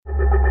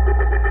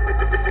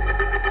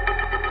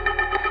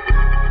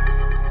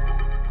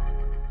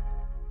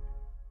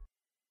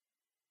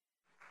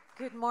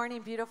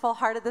morning, beautiful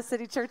Heart of the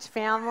City Church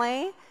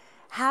family.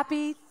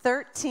 Happy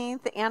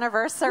 13th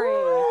anniversary.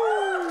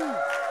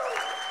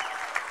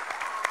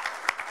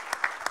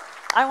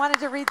 I wanted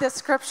to read this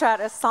scripture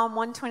out of Psalm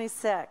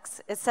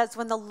 126. It says,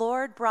 when the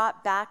Lord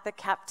brought back the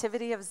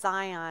captivity of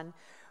Zion,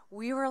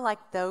 we were like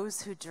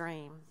those who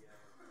dream.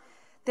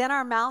 Then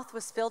our mouth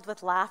was filled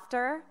with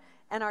laughter,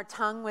 and our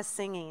tongue was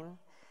singing.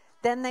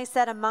 Then they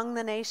said among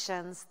the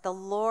nations, the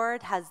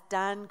Lord has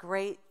done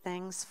great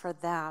things for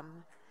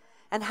them.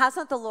 And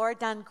hasn't the Lord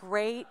done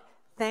great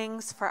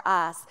things for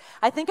us?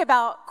 I think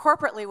about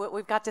corporately what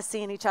we've got to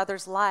see in each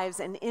other's lives,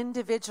 and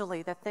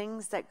individually the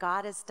things that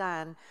God has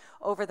done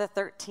over the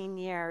 13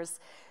 years.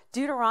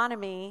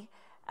 Deuteronomy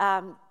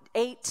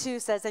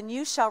 8:2 says, and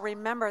you shall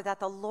remember that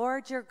the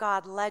Lord your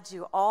God led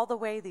you all the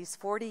way these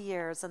 40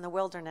 years in the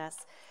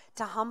wilderness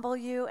to humble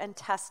you and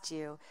test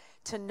you,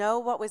 to know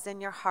what was in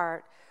your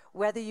heart,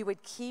 whether you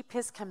would keep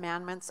his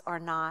commandments or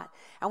not.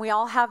 And we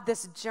all have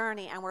this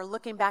journey, and we're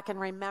looking back and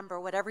remember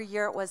whatever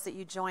year it was that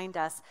you joined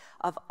us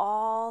of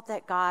all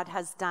that God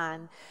has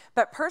done.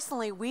 But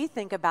personally, we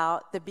think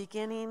about the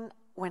beginning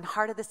when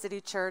Heart of the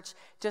City Church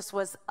just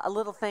was a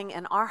little thing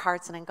in our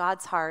hearts and in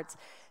God's hearts.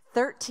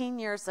 13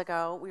 years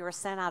ago, we were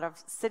sent out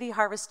of City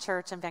Harvest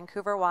Church in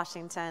Vancouver,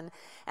 Washington,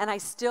 and I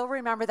still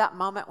remember that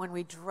moment when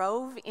we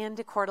drove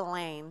into Coeur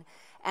d'Alene,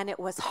 and it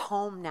was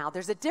home now.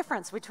 There's a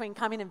difference between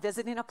coming and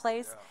visiting a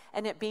place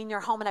and it being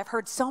your home, and I've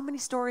heard so many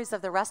stories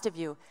of the rest of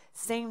you.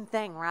 Same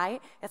thing,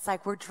 right? It's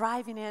like we're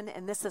driving in,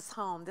 and this is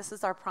home. This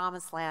is our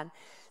promised land.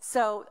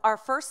 So our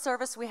first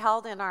service we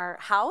held in our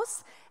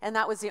house, and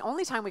that was the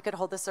only time we could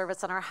hold the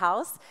service in our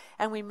house.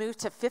 And we moved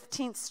to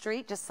 15th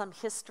Street, just some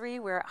history.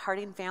 We're at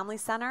Harding Family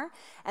Center.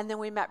 And then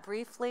we met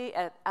briefly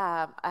at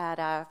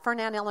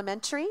Fernand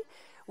Elementary.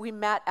 We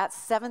met at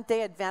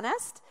Seventh-day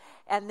Adventist.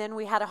 And then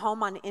we had a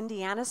home on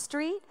Indiana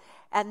Street.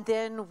 And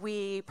then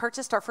we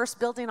purchased our first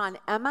building on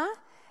Emma.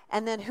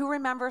 And then who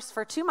remembers,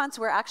 for 2 months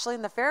we were actually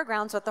in the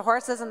fairgrounds with the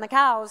horses and the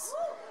cows.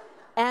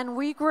 And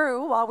we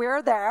grew while we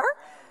were there.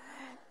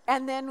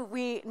 And then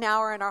we now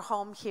are in our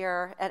home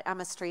here at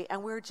Emma Street,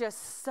 and we're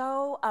just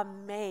so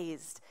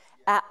amazed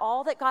at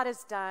all that God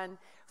has done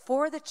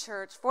for the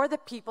church, for the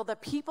people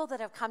that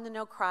have come to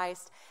know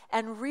Christ,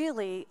 and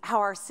really how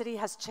our city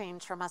has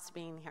changed from us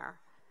being here.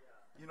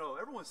 You know,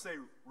 everyone say,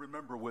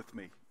 remember with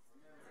me.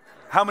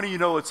 How many of you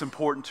know it's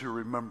important to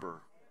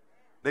remember?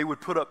 They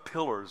would put up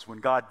pillars when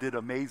God did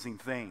amazing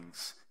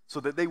things so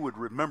that they would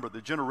remember,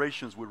 the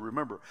generations would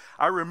remember.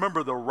 I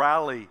remember the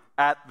rally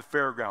at the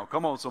fairground.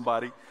 Come on,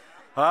 somebody.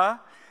 Huh?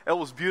 It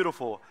was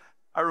beautiful.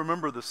 I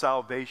remember the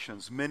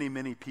salvations. Many,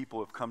 many people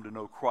have come to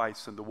know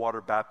Christ, and the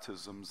water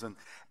baptisms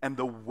and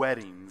the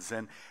weddings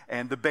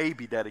and the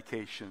baby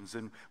dedications.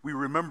 And we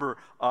remember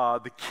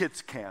the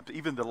kids camp,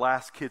 even the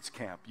last kids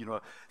camp, you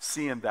know,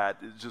 seeing that.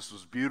 It just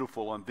was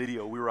beautiful on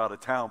video. We were out of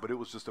town, but it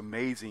was just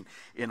amazing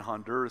in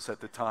Honduras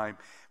at the time.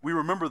 We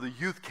remember the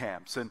youth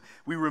camps, and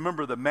we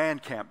remember the man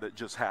camp that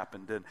just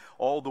happened, and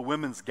all the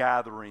women's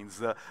gatherings,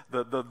 the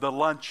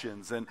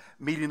luncheons, and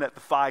meeting at the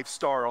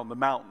 5-star on the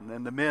mountain,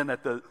 and the men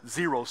at the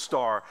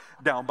 0-star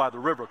down by the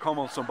river. Come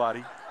on,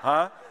 somebody.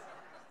 Huh?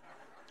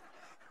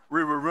 We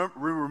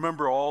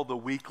remember all the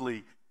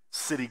weekly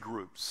city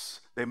groups.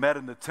 They met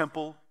in the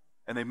temple,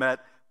 and they met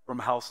from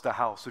house to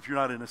house. If you're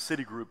not in a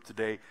city group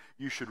today,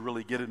 you should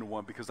really get into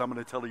one, because I'm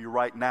going to tell you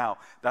right now,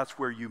 that's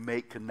where you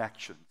make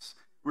connections.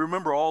 We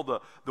remember all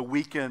the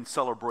weekend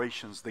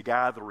celebrations, the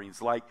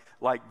gatherings like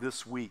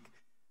this week.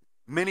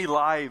 Many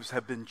lives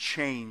have been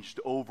changed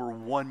over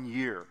 1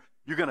 year.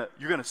 You're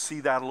gonna see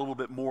that a little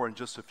bit more in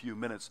just a few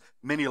minutes.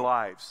 Many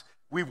lives.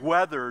 We've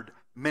weathered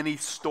many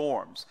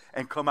storms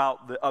and come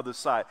out the other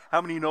side.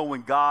 How many know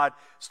when God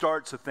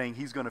starts a thing,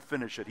 he's going to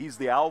finish it? He's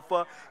the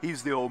Alpha,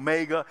 he's the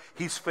Omega,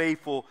 he's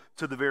faithful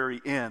to the very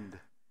end.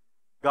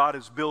 God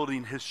is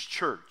building his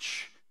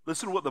church.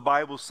 Listen to what the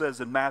Bible says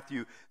in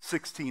Matthew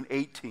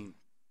 16:18.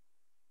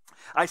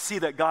 I see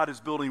that God is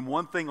building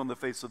one thing on the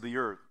face of the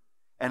earth,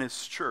 and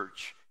it's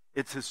church.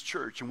 It's his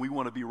church, and we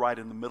want to be right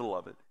in the middle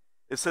of it.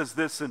 It says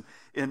this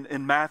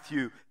in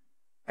Matthew,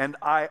 and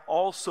I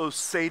also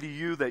say to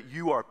you that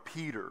you are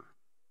Peter,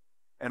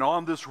 and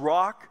on this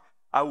rock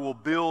I will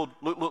build,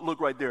 look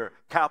right there,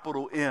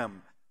 capital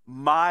M,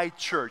 my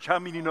church. How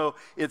many of you know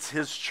it's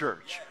his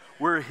church?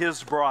 We're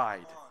his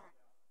bride.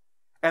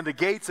 And the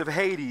gates of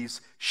Hades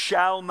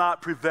shall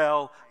not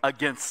prevail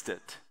against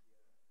it.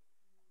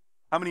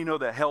 How many know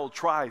that hell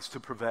tries to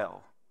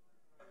prevail?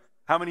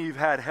 How many of you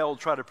have had hell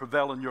try to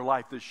prevail in your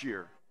life this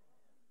year?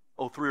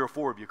 Oh, 3 or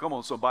 4 of you. Come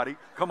on, somebody.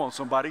 Come on,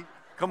 somebody.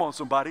 Come on,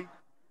 somebody.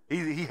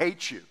 He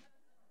hates you.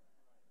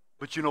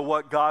 But you know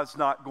what? God's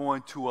not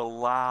going to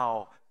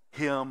allow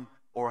him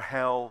or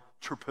hell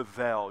to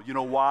prevail. You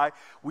know why?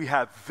 We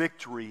have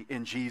victory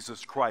in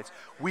Jesus Christ.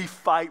 We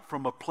fight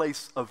from a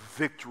place of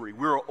victory.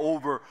 We're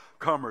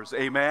overcomers.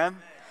 Amen?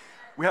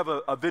 We have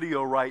a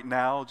video right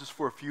now, just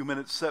for a few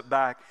minutes. Sit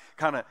back,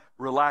 kind of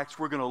relax.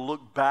 We're going to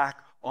look back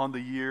on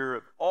the year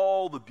of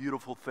all the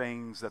beautiful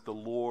things that the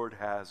Lord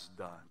has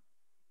done.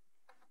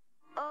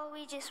 Oh,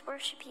 we just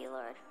worship you,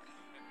 Lord.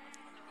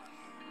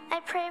 I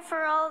pray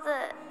for all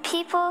the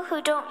people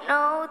who don't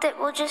know that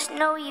will just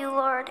know you,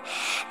 Lord,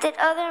 that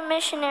other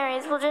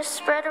missionaries will just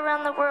spread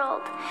around the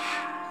world.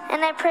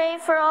 And I pray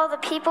for all the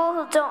people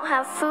who don't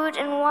have food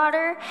and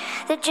water,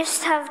 that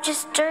just have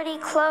just dirty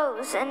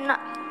clothes and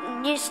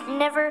just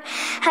never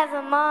have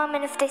a mom,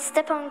 and if they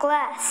step on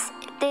glass,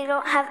 they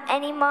don't have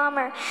any mom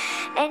or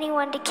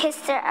anyone to kiss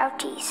their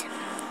outies.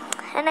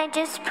 And I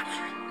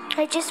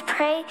just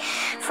pray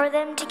for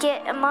them to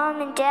get a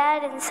mom and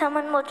dad, and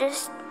someone will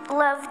just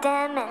love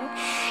them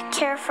and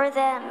care for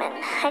them.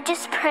 And I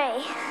just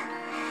pray.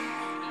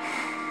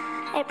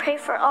 I pray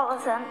for all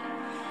of them.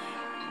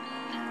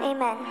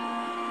 Amen.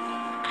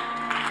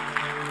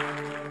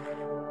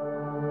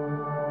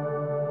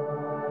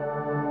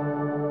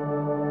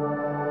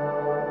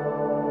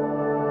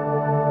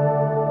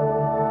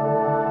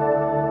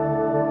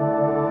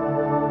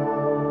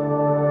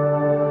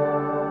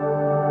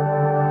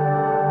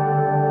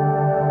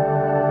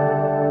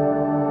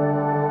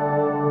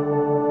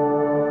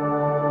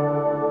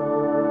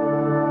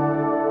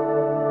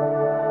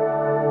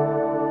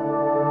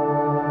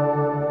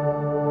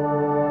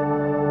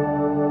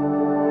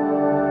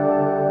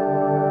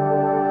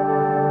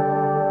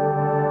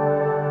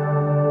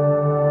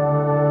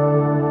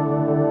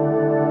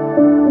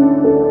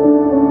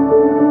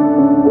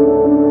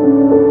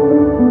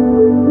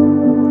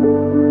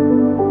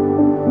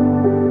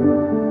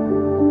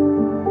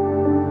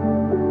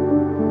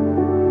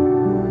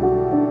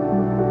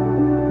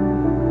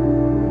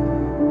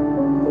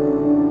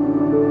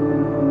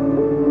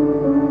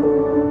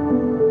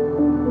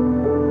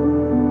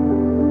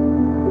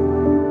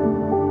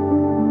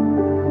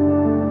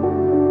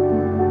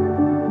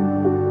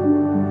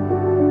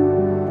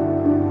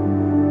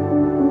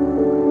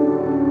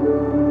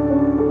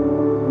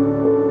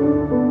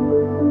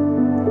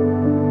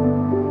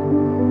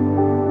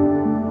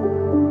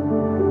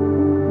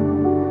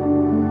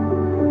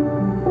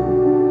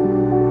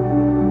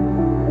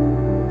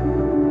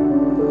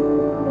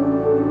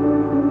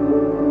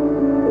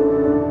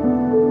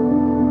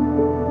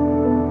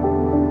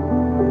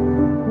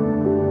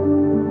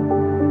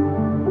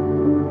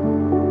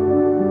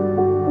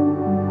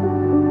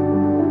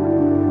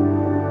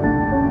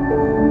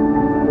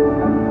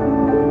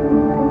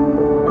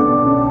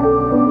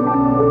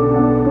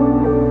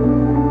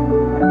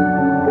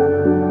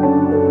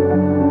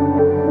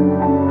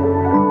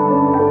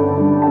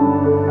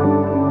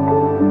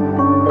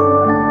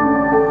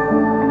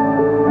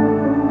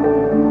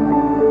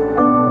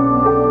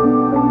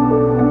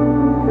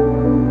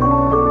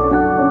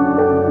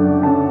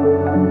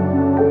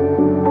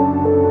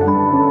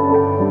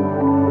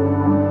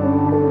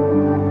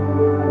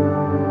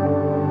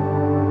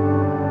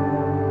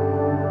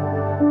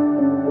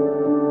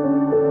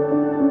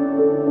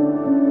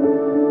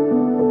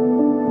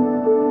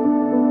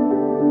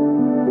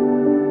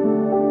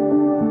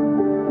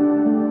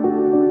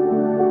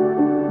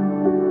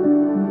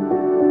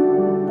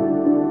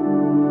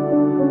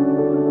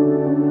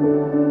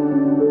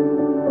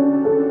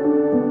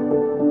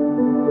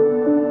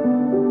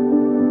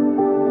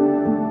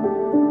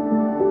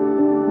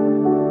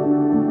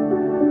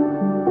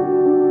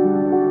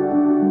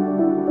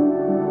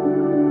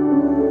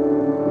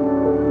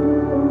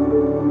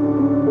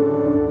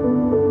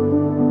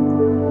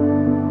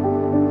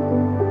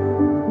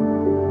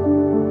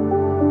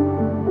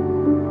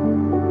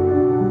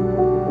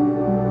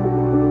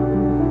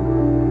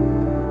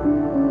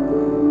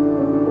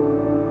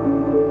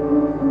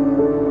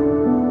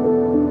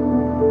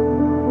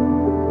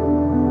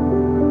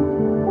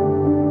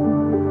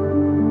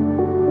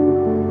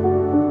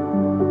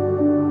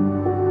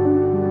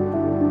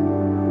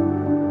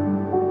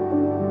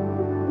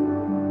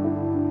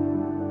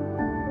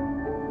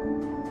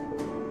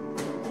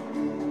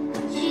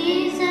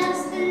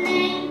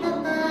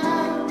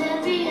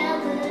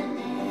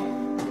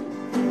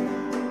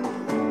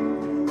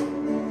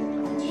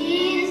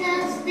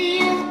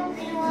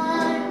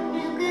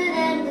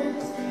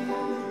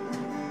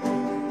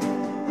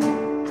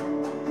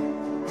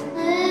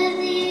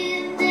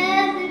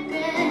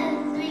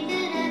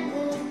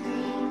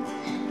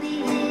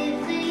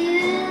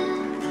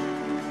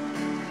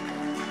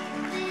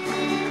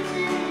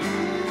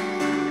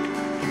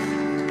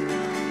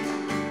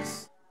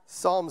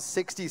 Psalm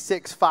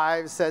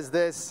 66:5 says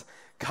this: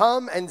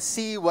 "Come and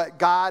see what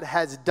God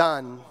has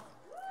done,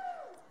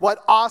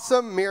 what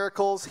awesome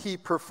miracles he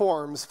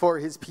performs for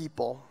his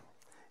people."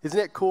 Isn't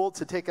it cool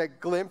to take a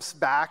glimpse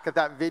back at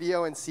that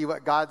video and see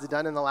what God's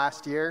done in the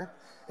last year?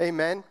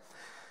 Amen.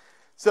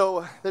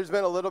 So there's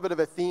been a little bit of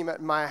a theme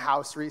at my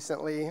house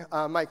recently.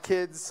 My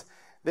kids,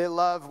 they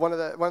love, one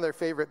of their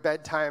favorite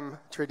bedtime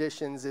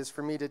traditions is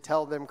for me to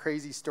tell them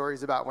crazy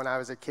stories about when I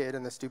was a kid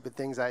and the stupid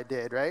things I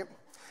did, right?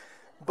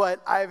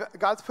 But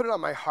God's put it on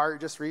my heart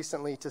just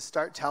recently to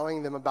start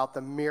telling them about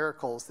the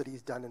miracles that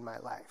he's done in my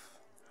life.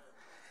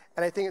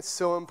 And I think it's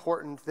so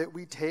important that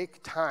we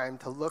take time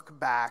to look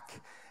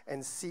back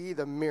and see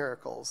the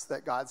miracles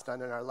that God's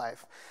done in our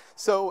life.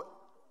 So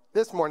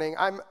this morning,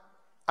 I'm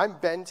I'm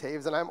Ben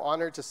Taves, and I'm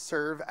honored to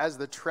serve as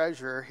the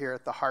treasurer here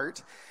at the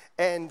Heart.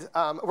 And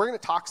we're going to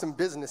talk some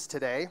business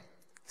today.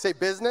 Say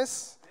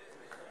business?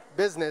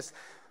 Business.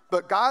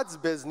 But God's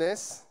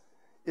business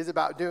is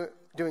about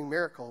doing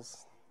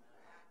miracles.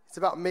 It's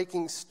about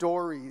making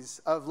stories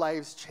of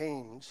lives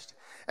changed.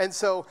 And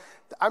so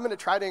I'm going to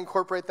try to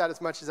incorporate that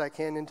as much as I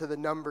can into the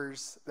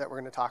numbers that we're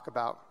going to talk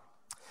about.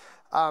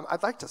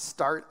 I'd like to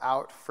start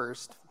out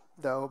first,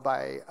 though,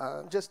 by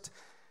just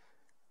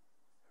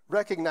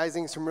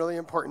recognizing some really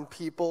important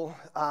people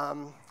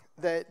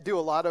that do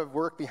a lot of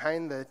work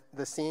behind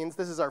the scenes.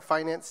 This is our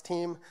finance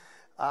team.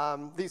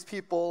 These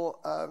people,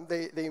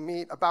 they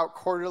meet about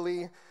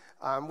quarterly.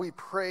 We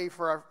pray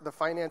for the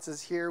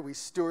finances here. We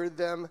steward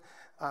them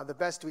the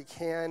best we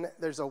can.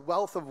 There's a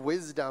wealth of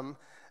wisdom,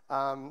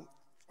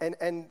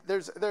 and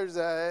there's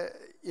a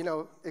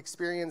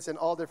experience in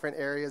all different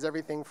areas,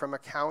 everything from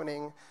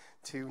accounting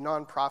to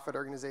nonprofit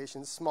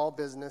organizations, small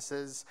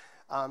businesses.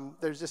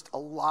 There's just a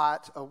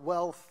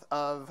wealth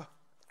of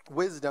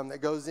wisdom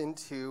that goes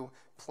into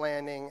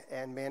planning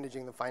and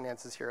managing the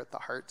finances here at the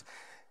Heart.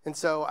 And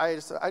so I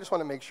just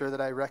want to make sure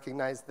that I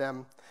recognize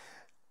them.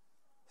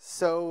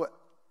 So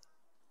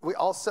we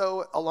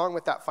also, along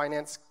with that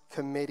finance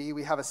committee,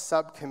 we have a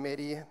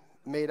subcommittee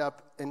made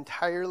up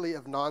entirely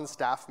of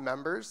non-staff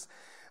members.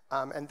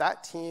 And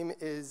that team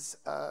is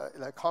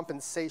the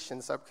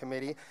compensation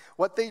subcommittee.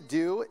 What they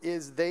do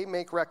is they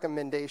make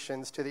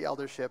recommendations to the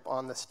eldership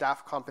on the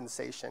staff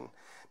compensation.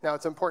 Now,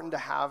 it's important to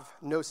have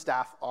no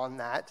staff on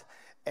that.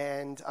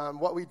 And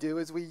what we do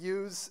is we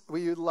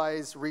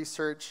utilize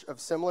research of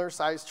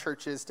similar-sized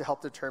churches to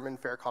help determine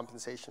fair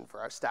compensation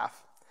for our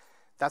staff.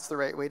 That's the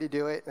right way to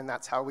do it, and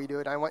that's how we do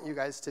it. I want you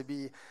guys to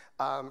be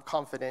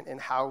confident in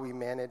how we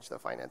manage the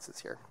finances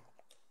here.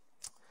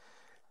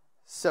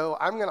 So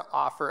I'm going to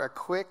offer a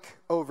quick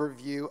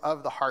overview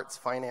of the Heart's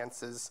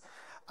finances.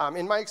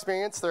 In my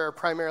experience, there are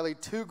primarily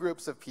two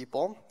groups of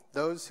people,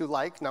 those who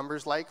like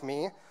numbers like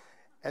me,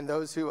 and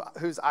those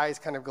whose eyes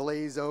kind of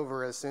glaze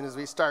over as soon as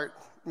we start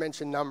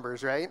mention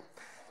numbers, right?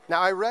 Now,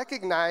 I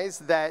recognize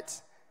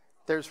that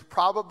there's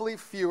probably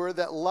fewer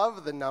that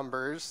love the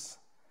numbers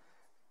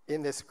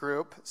in this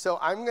group, so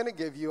I'm going to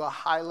give you a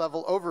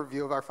high-level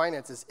overview of our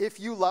finances. If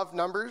you love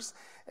numbers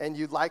and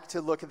you'd like to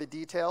look at the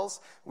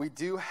details, we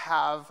do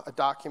have a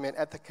document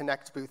at the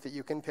Connect booth that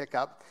you can pick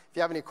up. If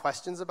you have any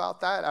questions about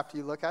that after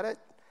you look at it,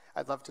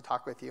 I'd love to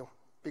talk with you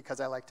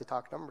because I like to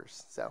talk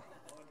numbers.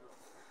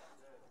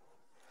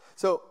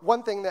 So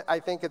one thing that I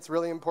think it's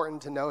really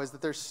important to know is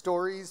that there's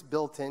stories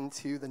built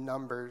into the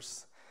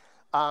numbers.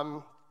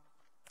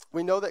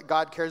 We know that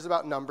God cares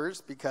about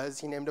numbers because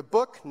he named a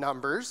book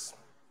Numbers,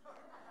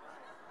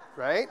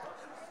 right?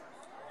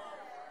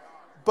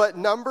 But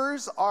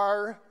numbers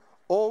are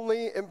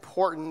only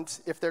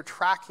important if they're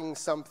tracking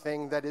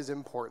something that is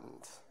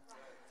important.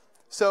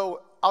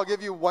 So I'll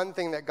give you one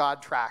thing that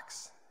God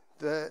tracks.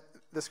 The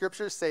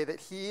scriptures say that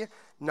he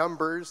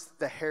numbers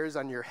the hairs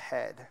on your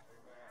head.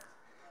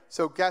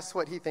 So guess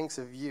what he thinks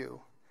of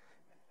you?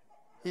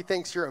 He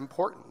thinks you're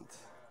important.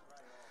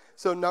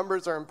 So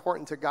numbers are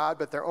important to God,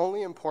 but they're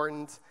only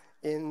important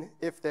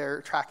if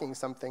they're tracking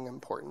something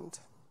important.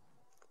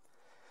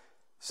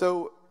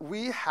 So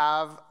we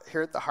have,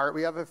 here at the Heart,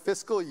 we have a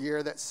fiscal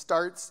year that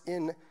starts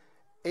in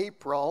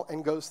April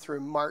and goes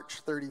through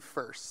March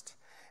 31st.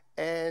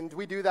 And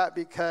we do that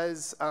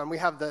because we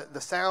have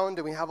the sound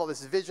and we have all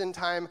this vision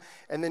time,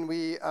 and then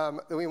we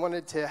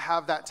wanted to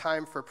have that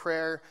time for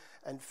prayer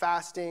and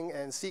fasting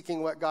and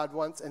seeking what God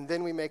wants, and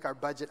then we make our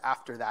budget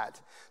after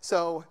that.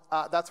 So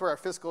that's where our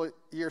fiscal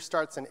year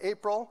starts in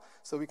April,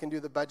 so we can do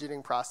the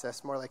budgeting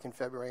process more like in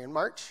February and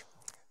March.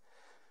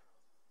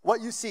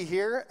 What you see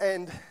here,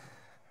 and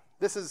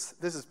this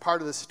is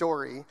part of the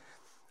story,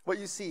 what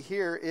you see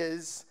here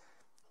is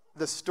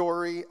the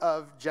story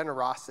of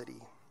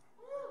generosity,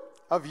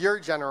 of your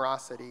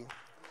generosity.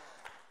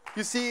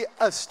 You see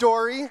a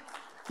story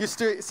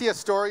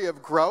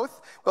of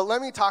growth, but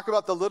let me talk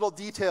about the little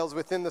details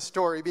within the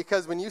story,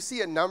 because when you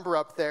see a number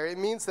up there, it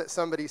means that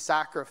somebody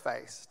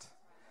sacrificed.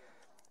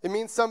 It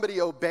means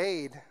somebody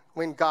obeyed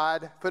when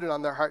God put it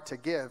on their heart to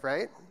give,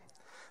 right?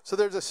 So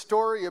there's a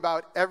story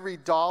about every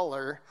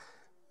dollar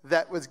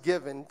that was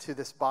given to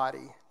this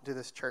body, to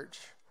this church,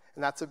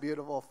 and that's a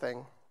beautiful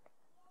thing.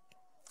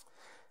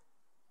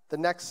 The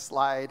next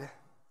slide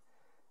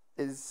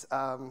is,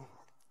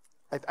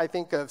 I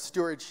think of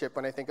stewardship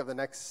when I think of the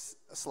next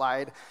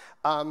slide.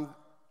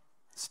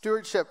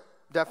 Stewardship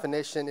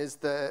definition is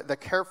the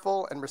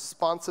careful and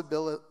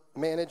responsible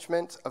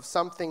management of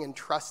something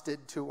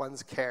entrusted to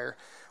one's care.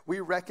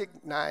 We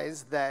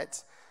recognize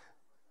that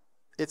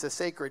it's a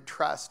sacred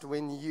trust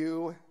when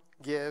you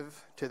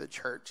give to the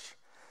church.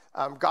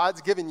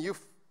 God's given you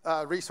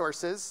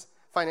resources,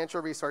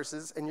 financial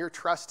resources, and you're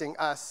trusting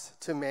us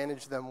to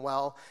manage them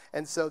well.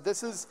 And so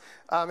this is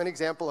an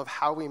example of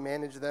how we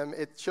manage them.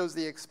 It shows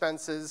the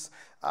expenses.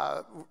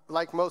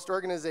 Like most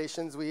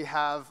organizations, we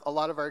have a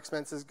lot of our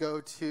expenses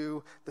go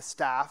to the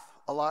staff.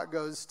 A lot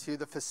goes to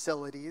the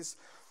facilities.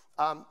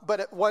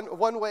 But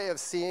one way of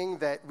seeing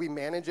that we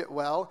manage it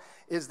well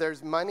is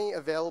there's money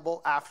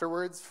available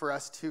afterwards for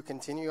us to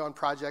continue on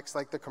projects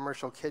like the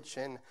commercial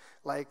kitchen,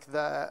 like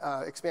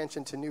the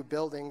expansion to new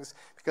buildings,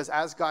 because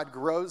as God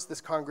grows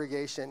this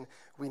congregation,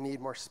 we need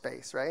more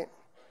space, right?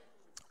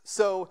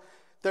 So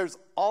there's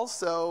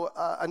also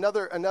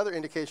another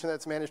indication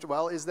that's managed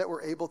well is that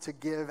we're able to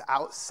give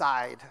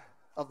outside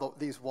of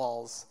these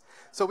walls.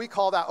 So we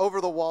call that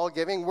over-the-wall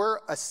giving. We're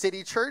a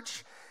city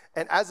church,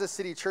 and as a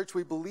city church,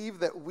 we believe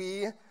that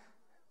we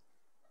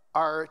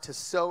are to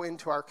sow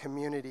into our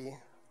community.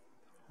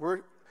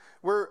 We're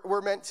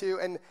meant to,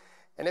 and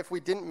if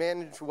we didn't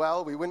manage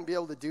well, we wouldn't be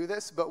able to do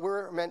this, but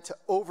we're meant to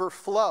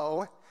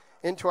overflow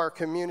into our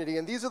community.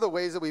 And these are the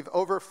ways that we've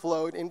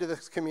overflowed into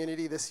this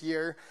community this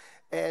year.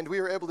 And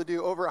we were able to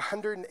do over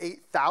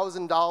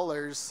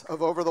 $108,000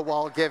 of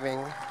over-the-wall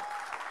giving.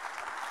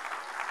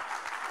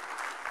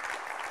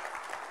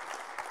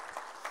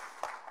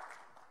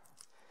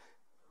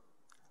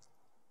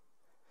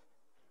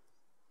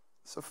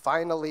 So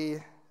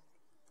finally,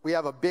 we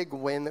have a big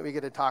win that we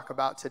get to talk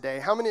about today.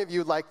 How many of you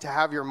would like to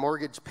have your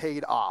mortgage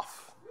paid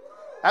off?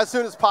 As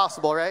soon as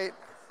possible, right?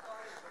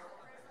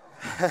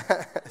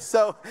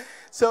 So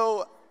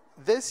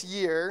this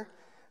year,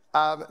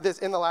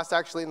 in the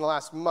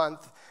last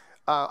month,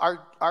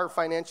 our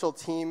financial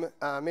team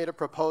made a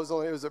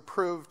proposal, and it was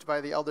approved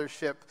by the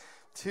eldership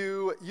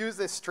to use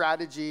this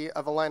strategy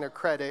of a line of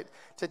credit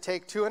to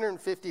take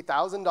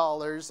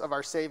 $250,000 of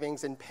our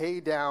savings and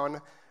pay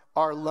down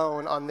our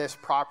loan on this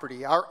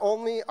property. Our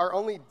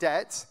only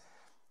debt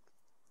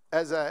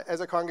as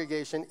a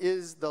congregation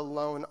is the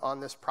loan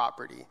on this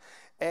property.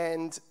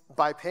 And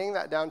by paying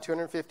that down,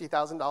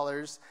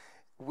 $250,000,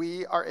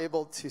 we are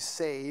able to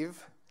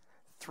save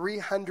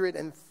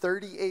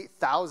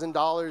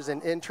 $338,000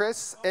 in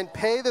interest and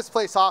pay this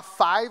place off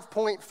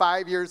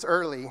 5.5 years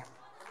early.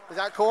 Is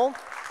that cool?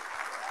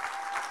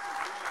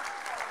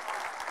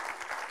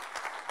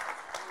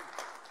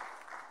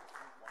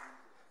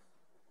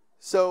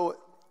 So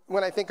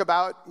when I think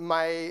about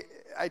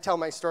I tell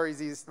my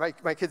stories,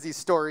 my kids these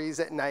stories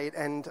at night,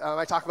 and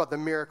I talk about the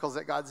miracles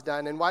that God's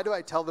done. And why do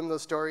I tell them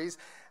those stories?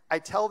 I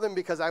tell them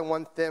because I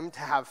want them to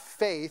have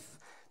faith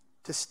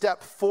to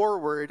step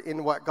forward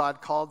in what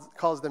God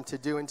calls them to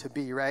do and to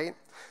be, right?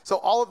 So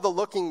all of the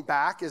looking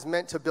back is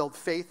meant to build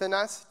faith in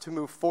us, to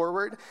move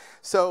forward.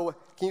 So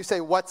can you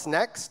say, what's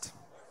next?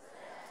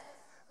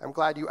 I'm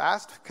glad you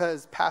asked,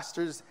 because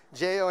Pastors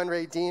J.O. and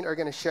Ray Dean are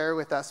going to share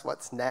with us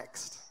what's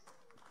next.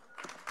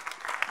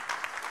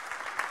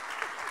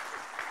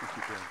 Thank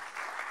you, Ben.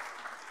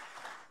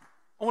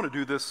 I want to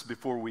do this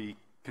before we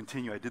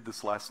continue. I did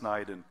this last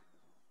night,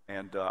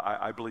 and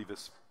I believe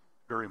it's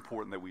very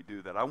important that we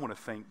do that. I want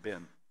to thank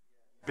Ben.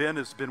 Ben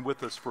has been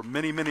with us for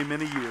many, many,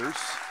 many years.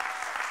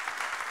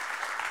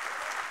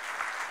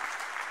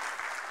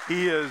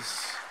 He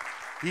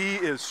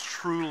is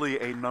truly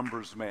a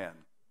numbers man.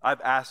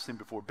 I've asked him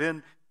before,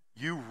 Ben,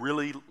 you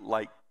really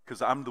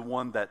because I'm the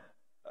one that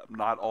I'm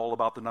not all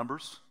about the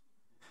numbers.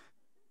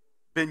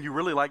 Ben, you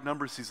really like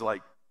numbers? He's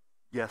like,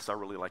 yes, I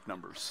really like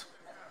numbers.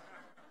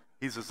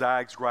 He's a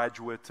Zags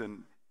graduate,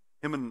 and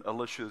him and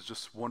Alicia is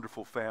just a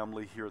wonderful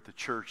family here at the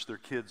church. Their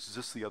kids,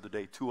 just the other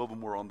day, 2 of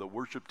them were on the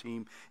worship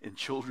team in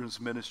children's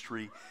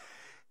ministry.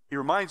 He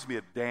reminds me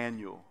of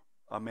Daniel,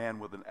 a man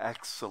with an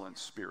excellent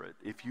spirit.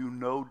 If you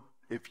know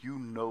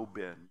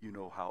Ben, you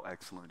know how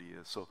excellent he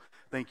is. So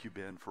thank you,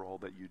 Ben, for all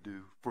that you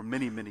do for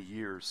many, many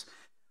years.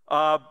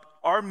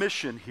 Our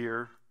mission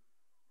here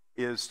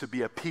is to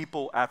be a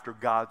people after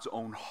God's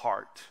own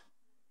heart.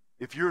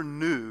 If you're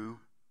new,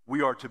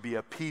 we are to be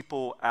a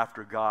people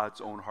after God's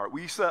own heart.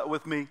 Will you say that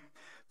with me?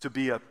 To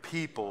be a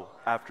people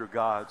after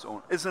God's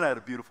own. Isn't that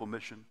a beautiful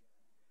mission?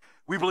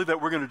 We believe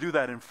that we're going to do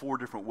that in 4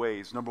 different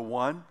ways. Number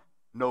 1,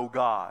 know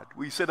God.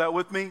 Will you say that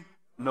with me?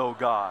 Know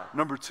God.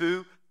 Number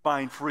 2,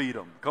 find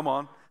freedom. Come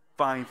on,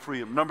 find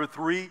freedom. Number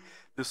 3,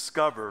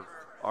 discover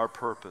our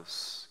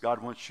purpose.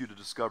 God wants you to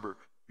discover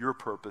your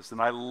purpose.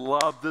 And I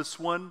love this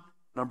one.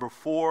 Number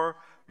 4,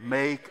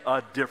 make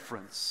a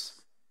difference.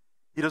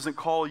 He doesn't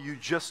call you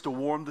just to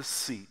warm the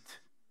seat,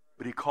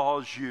 but he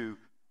calls you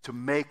to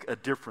make a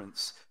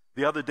difference.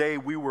 The other day,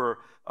 we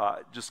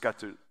just got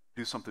to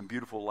do something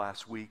beautiful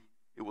last week.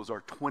 It was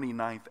our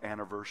 29th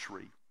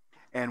anniversary.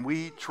 And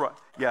you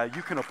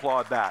can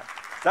applaud that.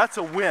 That's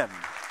a win,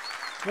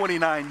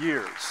 29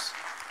 years.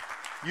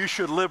 You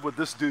should live with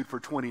this dude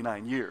for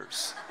 29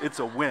 years. It's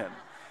a win.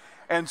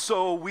 And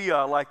so we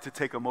like to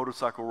take a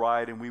motorcycle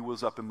ride, and we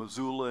was up in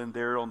Missoula, and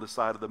there on the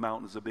side of the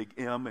mountain is a big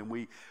M, and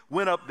we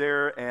went up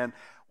there, and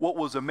what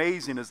was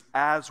amazing is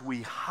as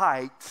we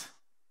hiked,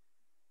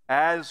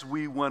 as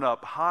we went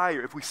up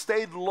higher, if we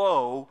stayed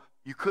low,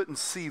 you couldn't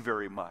see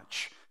very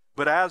much.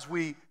 But as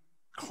we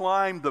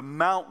climbed the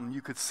mountain,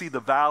 you could see the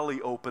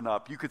valley open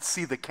up. You could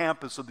see the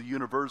campus of the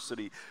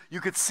university. You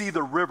could see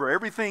the river.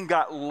 Everything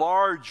got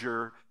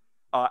larger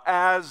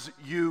as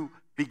you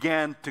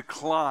began to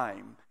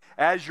climb.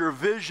 As your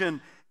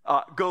vision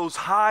goes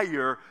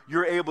higher,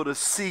 you're able to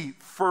see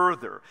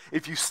further.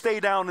 If you stay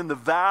down in the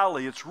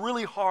valley, it's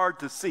really hard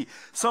to see.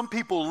 Some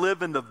people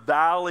live in the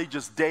valley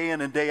just day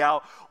in and day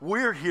out.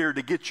 We're here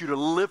to get you to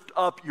lift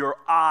up your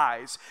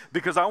eyes,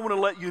 because I want to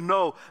let you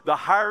know, the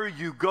higher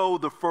you go,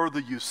 the further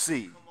you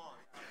see.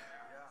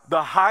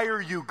 The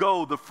higher you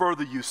go, the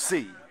further you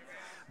see.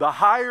 The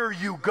higher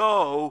you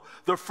go,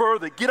 the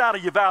further. Get out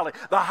of your valley.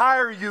 The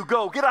higher you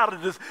go, get out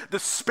of this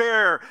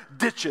despair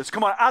ditches.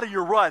 Come on, out of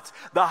your ruts.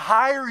 The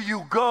higher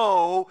you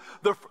go,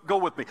 go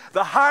with me.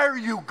 The higher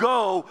you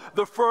go,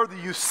 the further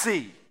you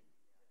see.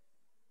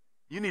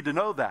 You need to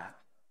know that.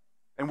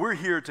 And we're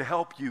here to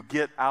help you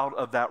get out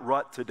of that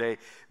rut today,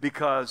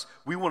 because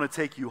we want to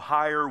take you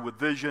higher with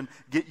vision,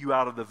 get you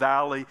out of the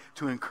valley,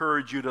 to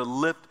encourage you to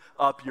lift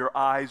up your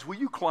eyes. Will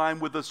you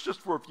climb with us just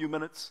for a few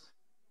minutes?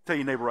 Tell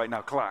your neighbor right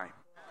now, climb.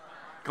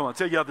 Come on,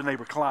 tell your other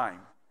neighbor, climb.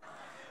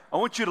 I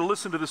want you to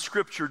listen to the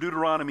scripture,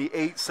 Deuteronomy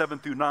 8, 7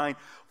 through 9.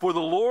 For the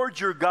Lord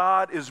your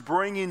God is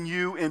bringing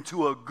you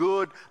into a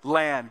good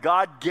land.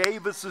 God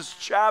gave us this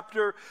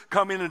chapter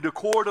coming into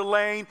Coeur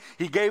d'Alene.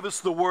 He gave us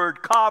the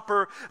word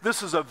copper.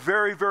 This is a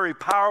very, very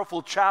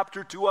powerful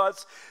chapter to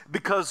us,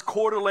 because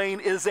Coeur d'Alene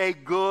is a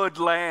good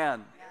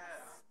land.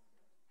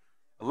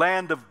 A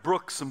land of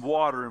brooks and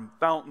water and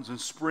fountains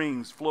and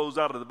springs flows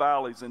out of the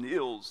valleys and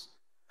hills.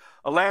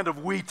 A land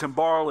of wheat and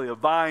barley, of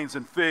vines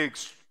and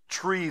figs,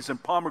 trees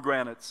and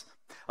pomegranates.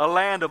 A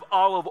land of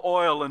olive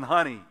oil and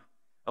honey.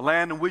 A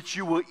land in which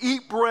you will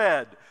eat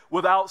bread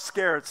without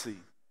scarcity.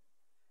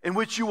 In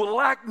which you will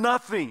lack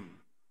nothing.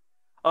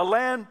 A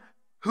land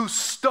whose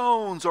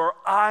stones are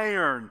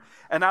iron,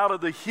 and out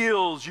of the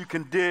hills you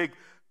can dig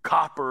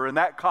copper. And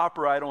that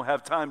copper, I don't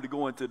have time to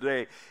go into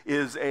today,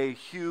 is a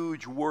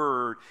huge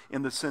word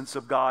in the sense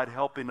of God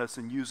helping us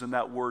and using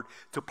that word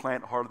to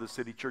plant Heart of the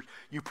City Church.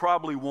 You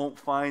probably won't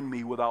find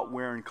me without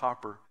wearing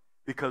copper,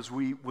 because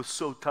we was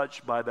so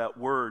touched by that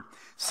word.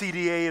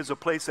 CDA is a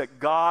place that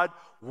God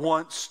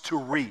wants to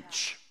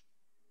reach.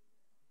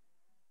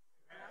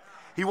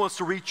 He wants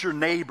to reach your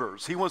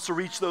neighbors. He wants to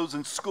reach those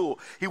in school.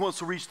 He wants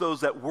to reach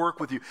those that work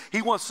with you.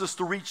 He wants us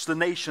to reach the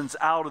nations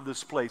out of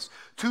this place.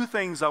 Two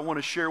things I want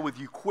to share with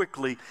you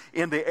quickly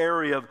in the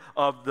area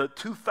of the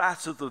two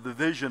facets of the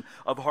vision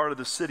of Heart of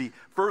the City.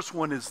 First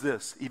one is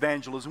this,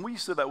 evangelism. Will you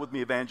say that with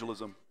me,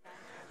 evangelism?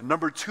 And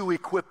number two,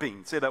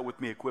 equipping. Say that with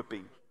me,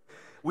 equipping.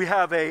 We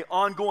have an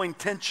ongoing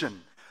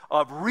tension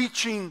of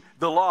reaching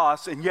the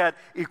lost and yet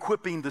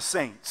equipping the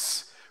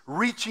saints.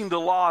 Reaching the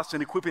lost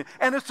and equipping.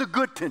 And it's a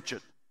good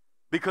tension,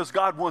 because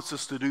God wants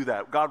us to do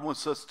that. God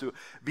wants us to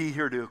be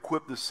here to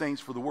equip the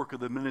saints for the work of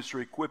the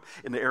ministry, equip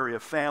in the area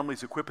of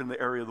families, equip in the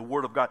area of the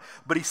Word of God.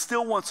 But He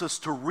still wants us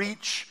to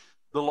reach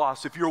the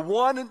lost. If you're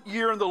 1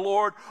 year in the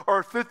Lord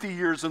or 50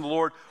 years in the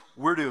Lord,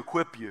 we're to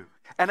equip you.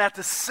 And at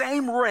the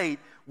same rate,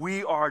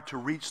 we are to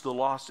reach the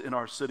lost in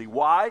our city.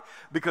 Why?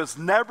 Because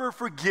never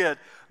forget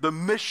the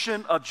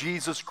mission of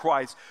Jesus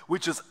Christ,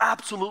 which is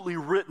absolutely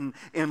written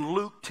in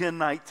Luke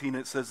 10:19.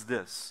 It says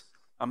this.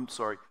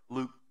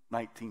 Luke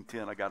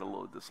 19:10. I got a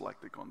little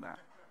dyslexic on that.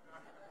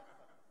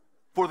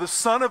 For the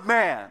Son of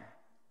Man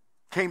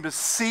came to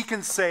seek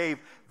and save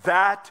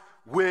that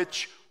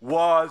which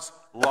was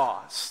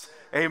lost.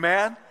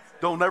 Amen?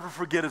 Don't ever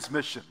forget His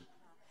mission.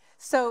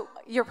 So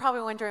you're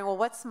probably wondering, well,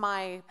 what's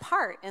my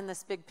part in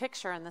this big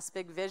picture, in this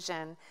big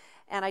vision?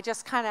 And I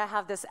just kind of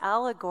have this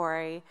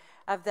allegory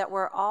of that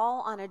we're all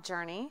on a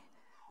journey,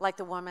 like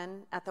the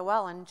woman at the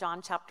well in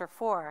John chapter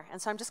 4.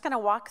 And so I'm just going to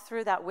walk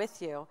through that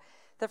with you.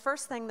 The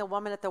first thing the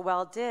woman at the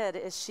well did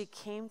is she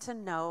came to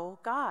know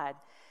God.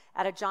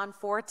 Out of John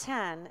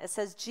 4:10, it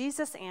says,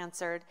 Jesus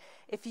answered,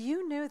 if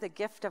you knew the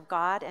gift of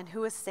God and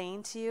who is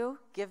saying to you,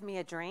 give me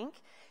a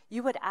drink,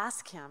 you would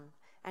ask Him,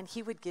 and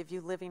He would give you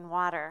living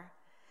water.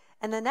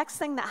 And the next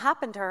thing that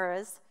happened to her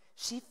is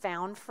she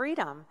found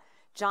freedom.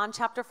 John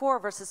chapter 4,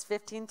 verses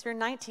 15 through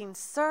 19,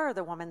 Sir,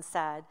 the woman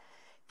said,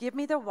 give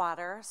me the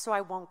water so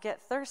I won't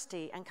get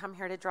thirsty and come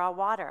here to draw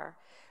water.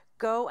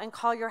 Go and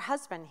call your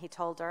husband, he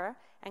told her,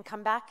 and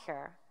come back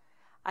here.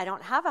 I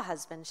don't have a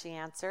husband, she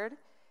answered.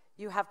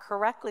 You have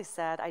correctly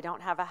said, I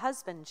don't have a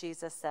husband,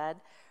 Jesus said,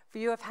 for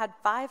you have had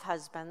 5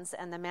 husbands,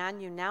 and the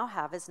man you now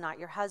have is not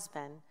your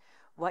husband.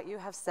 What you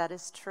have said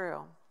is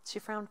true. She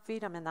found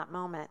freedom in that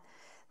moment.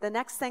 The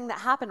next thing that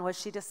happened was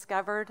she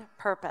discovered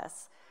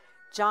purpose.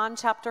 John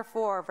chapter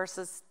 4,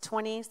 verses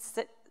 28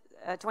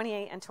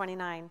 and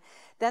 29.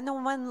 Then the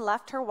woman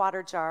left her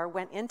water jar,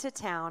 went into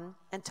town,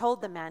 and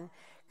told the men,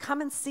 come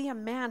and see a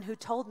man who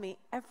told me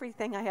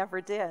everything I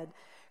ever did.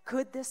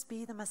 Could this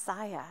be the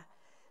Messiah?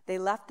 They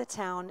left the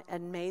town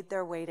and made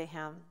their way to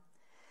Him.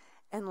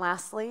 And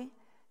lastly,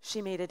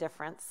 she made a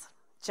difference.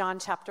 John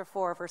chapter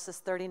 4, verses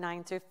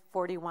 39 through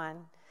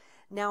 41.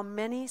 Now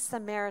many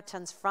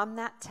Samaritans from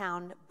that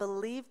town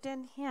believed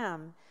in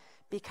Him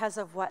because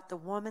of what the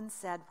woman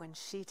said when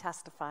she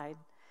testified.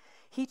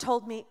 He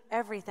told me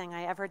everything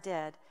I ever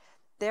did.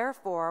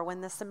 Therefore,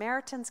 when the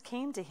Samaritans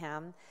came to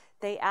Him,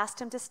 they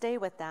asked Him to stay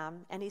with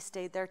them, and He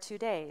stayed there 2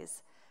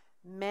 days.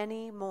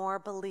 Many more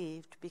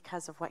believed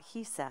because of what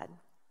He said.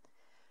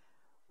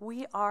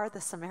 We are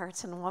the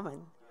Samaritan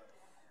woman.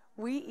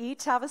 We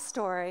each have a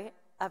story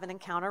of an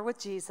encounter with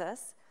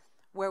Jesus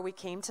where we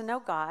came to know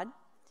God.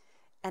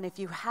 And if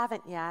you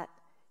haven't yet,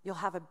 you'll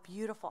have a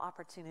beautiful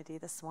opportunity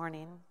this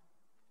morning.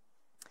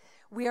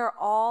 We are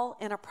all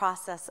in a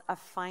process of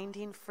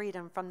finding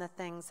freedom from the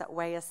things that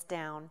weigh us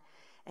down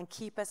and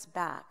keep us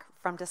back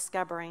from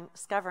discovering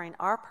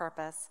our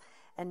purpose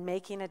and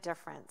making a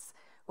difference,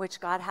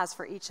 which God has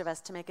for each of us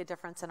to make a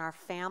difference in our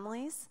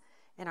families,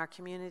 in our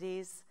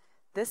communities,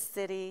 this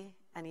city,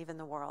 and even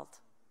the world.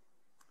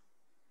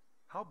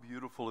 How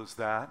beautiful is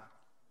that?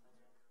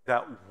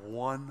 That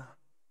one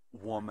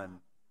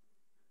woman,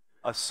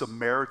 a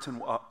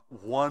Samaritan,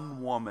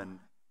 one woman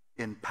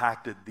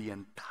impacted the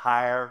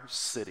entire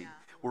city. Yeah.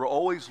 We're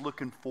always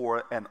looking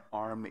for an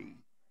army.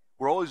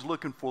 We're always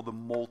looking for the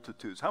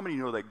multitudes. How many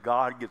know that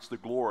God gets the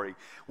glory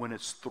when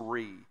it's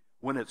 3,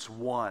 when it's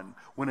 1,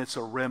 when it's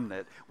a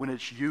remnant, when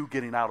it's you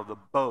getting out of the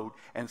boat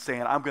and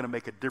saying, I'm going to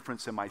make a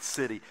difference in my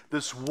city?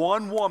 This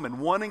one woman,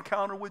 one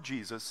encounter with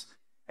Jesus,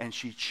 and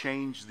she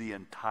changed the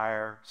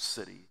entire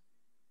city.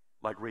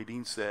 Like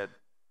Radine said,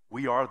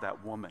 we are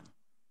that woman,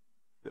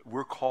 that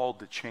we're called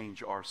to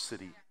change our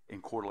city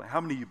in Coeur d'Alene.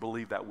 How many of you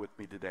believe that with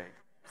me today?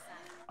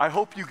 I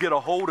hope you get a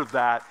hold of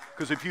that,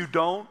 because if you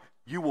don't,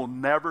 you will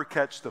never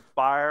catch the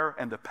fire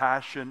and the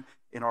passion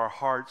in our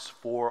hearts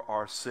for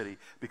our city,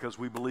 because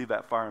we believe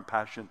that fire and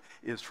passion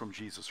is from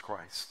Jesus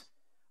Christ.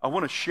 I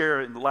want to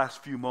share in the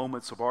last few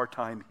moments of our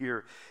time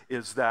here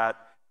is that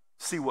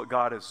see what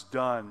God has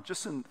done,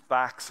 just in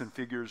facts and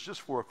figures,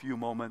 just for a few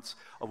moments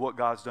of what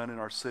God's done in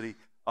our city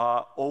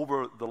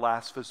over the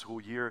last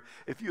fiscal year.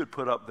 If you would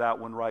put up that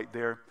one right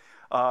there.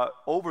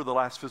 Over the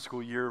last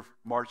fiscal year,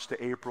 March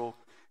to April,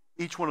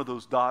 each one of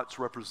those dots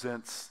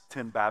represents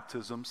 10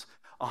 baptisms.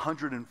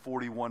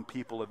 141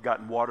 people have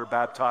gotten water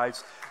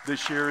baptized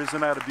this year.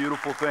 Isn't that a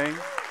beautiful thing?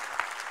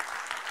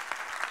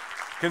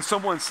 Can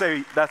someone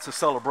say that's a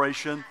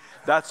celebration?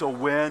 That's a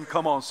win?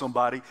 Come on,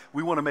 somebody.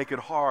 We want to make it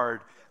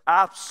hard,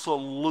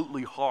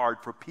 absolutely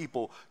hard, for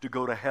people to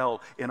go to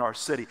hell in our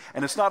city.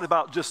 And it's not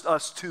about just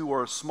us two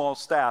or a small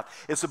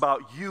staff. It's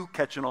about you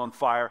catching on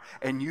fire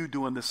and you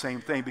doing the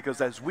same thing.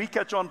 Because as we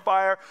catch on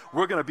fire,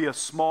 we're going to be a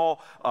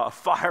small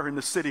fire in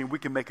the city, and we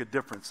can make a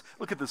difference.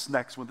 Look at this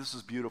next one. This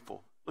is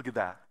beautiful. Look at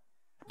that.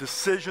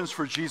 Decisions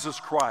for Jesus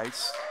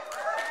Christ.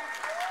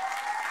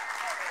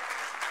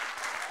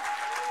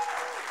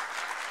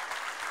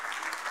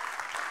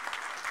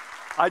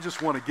 I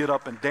just want to get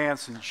up and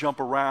dance and jump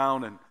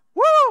around and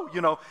woo, you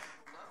know.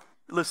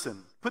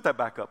 Listen, put that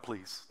back up,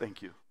 please.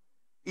 Thank you.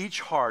 Each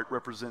heart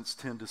represents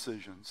 10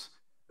 decisions.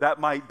 That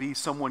might be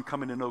someone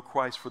coming to know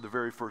Christ for the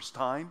very first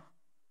time,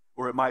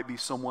 or it might be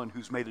someone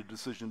who's made a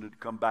decision to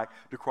come back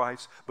to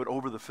Christ. But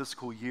over the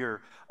fiscal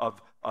year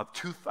of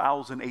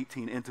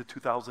 2018 into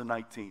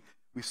 2019,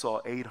 we saw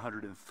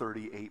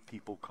 838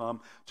 people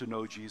come to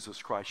know Jesus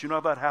Christ. You know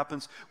how that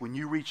happens? When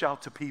you reach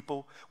out to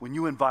people, when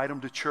you invite them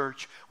to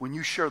church, when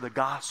you share the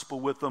gospel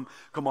with them.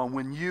 Come on,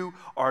 when you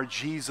are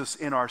Jesus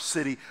in our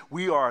city,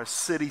 we are a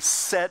city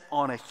set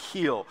on a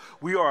hill.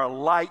 We are a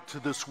light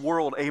to this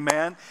world,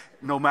 amen?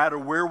 No matter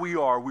where we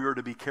are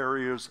to be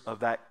carriers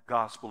of that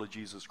gospel of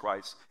Jesus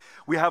Christ.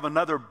 We have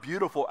another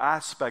beautiful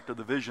aspect of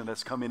the vision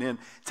that's coming in,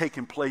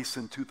 taking place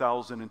in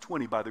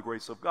 2020 by the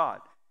grace of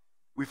God.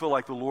 We feel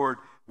like the Lord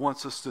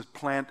wants us to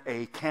plant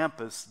a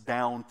campus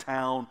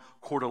downtown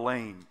Coeur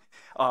d'Alene.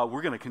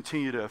 We're going to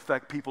continue to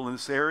affect people in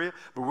this area,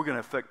 but we're going to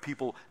affect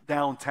people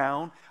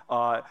downtown.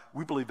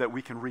 We believe that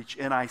we can reach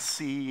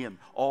NIC and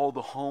all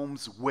the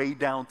homes way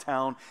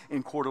downtown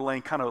in Coeur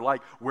d'Alene, kind of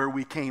like where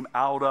we came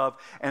out of.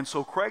 And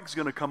so Craig's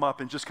going to come up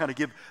and just kind of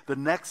give the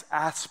next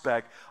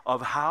aspect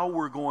of how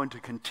we're going to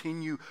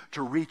continue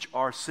to reach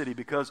our city.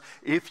 Because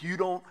if you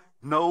don't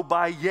know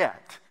by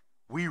yet,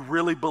 we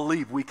really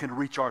believe we can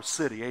reach our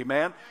city.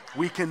 Amen?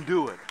 We can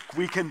do it.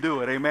 We can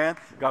do it. Amen?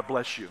 God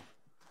bless you.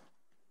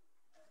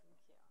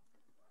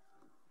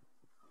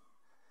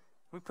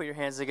 We put your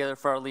hands together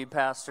for our lead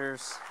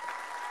pastors.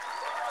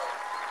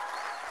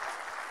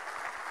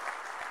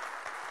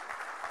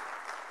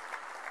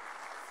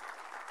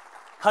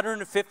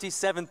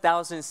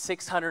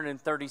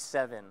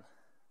 $157,637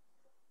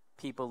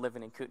 people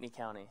living in Kootenai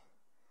County,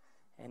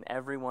 and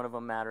every one of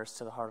them matters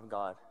to the heart of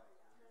God.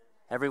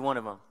 Every one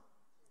of them.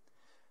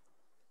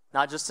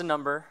 Not just a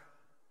number.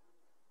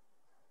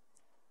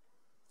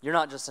 You're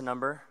not just a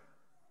number,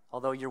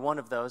 although you're one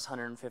of those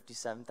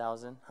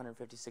 157,000,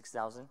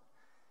 156,000.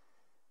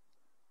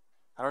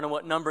 I don't know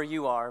what number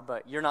you are,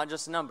 but you're not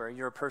just a number.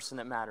 You're a person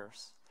that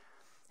matters.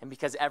 And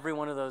because every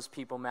one of those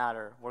people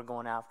matter, we're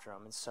going after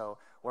them. And so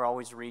we're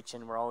always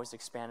reaching, we're always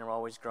expanding, we're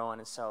always growing.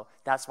 And so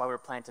that's why we're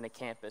planting a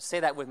campus. Say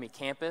that with me,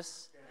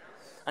 campus.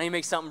 I need to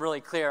make something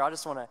really clear. I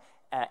just want to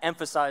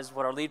emphasize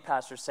what our lead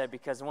pastor said,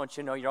 because I want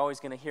you to know you're always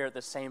going to hear it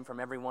the same from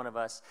every one of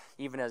us.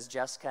 Even as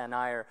Jessica and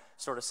I are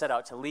sort of set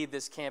out to lead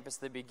this campus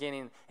at the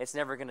beginning, it's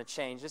never going to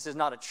change. This is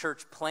not a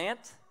church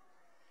plant.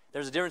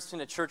 There's a difference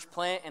between a church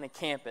plant and a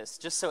campus,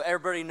 just so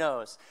everybody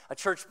knows. A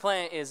church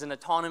plant is an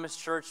autonomous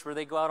church where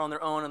they go out on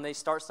their own and they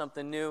start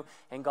something new,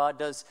 and God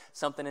does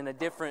something in a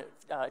different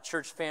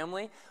church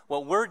family.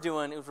 What we're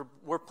doing is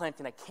we're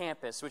planting a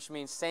campus, which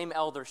means same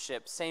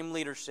eldership, same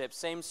leadership,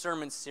 same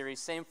sermon series,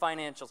 same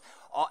financials,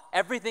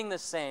 everything the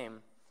same,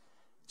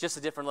 just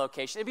a different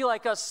location. It'd be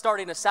like us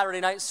starting a Saturday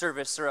night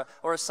service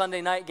or a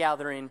Sunday night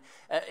gathering.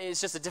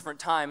 It's just a different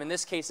time. In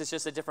this case, it's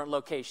just a different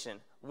location.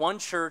 One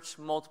church,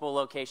 multiple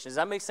locations. Does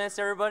that make sense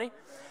to everybody?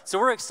 So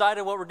we're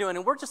excited what we're doing.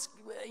 And we're just,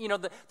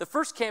 the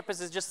first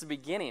campus is just the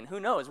beginning. Who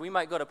knows? We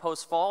might go to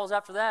Post Falls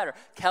after that, or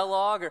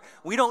Kellogg, or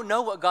we don't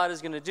know what God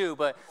is going to do.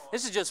 But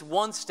this is just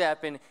one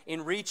step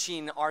in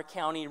reaching our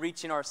county,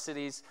 reaching our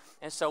cities.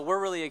 And so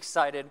we're really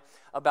excited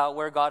about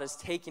where God is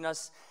taking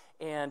us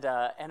and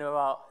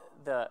about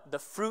the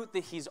fruit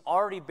that he's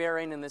already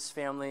bearing in this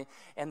family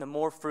and the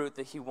more fruit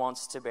that he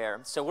wants to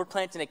bear. So we're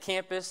planting a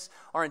campus.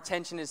 Our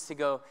intention is to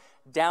go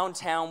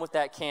downtown with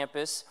that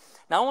campus.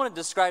 Now I want to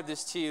describe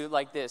this to you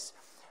like this.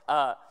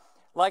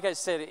 Like I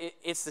said,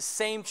 it's the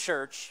same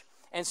church.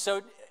 And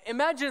so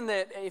imagine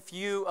that if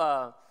you,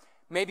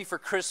 maybe for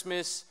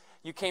Christmas,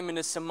 you came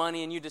into some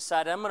money and you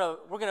decided, we're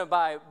going to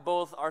buy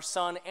both our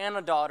son and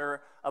a daughter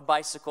a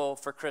bicycle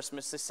for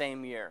Christmas the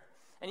same year.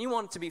 And you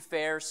want it to be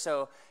fair,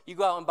 so you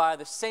go out and buy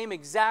the same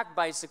exact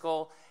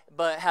bicycle,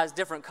 but it has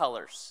different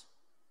colors.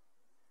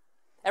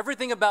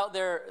 Everything about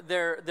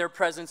their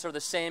presents are the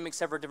same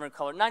except for a different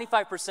color.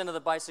 95% of the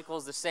bicycle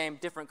is the same,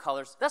 different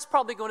colors. That's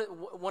probably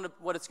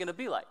what it's going to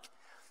be like.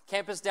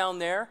 Campus down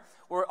there,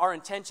 where our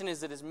intention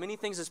is that as many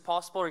things as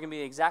possible are going to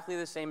be exactly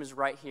the same as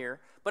right here,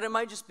 but it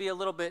might just be a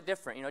little bit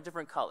different,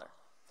 different color.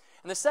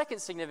 And the second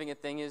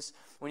significant thing is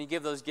when you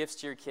give those gifts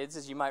to your kids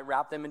is you might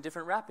wrap them in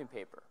different wrapping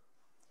paper.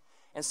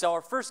 And so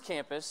our first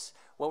campus,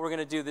 what we're going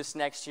to do this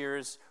next year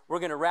is we're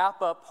going to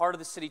wrap up part of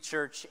the city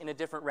church in a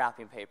different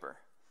wrapping paper.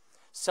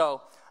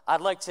 So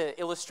I'd like to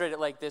illustrate it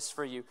like this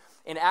for you.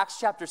 In Acts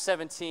chapter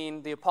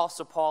 17, the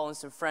Apostle Paul and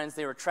some friends,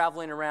 they were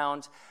traveling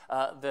around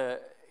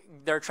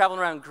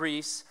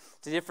Greece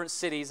to different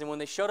cities. And when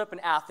they showed up in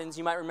Athens,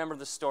 you might remember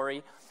the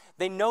story,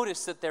 they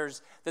noticed that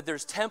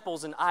there's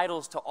temples and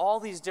idols to all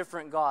these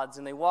different gods.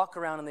 And they walk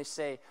around and they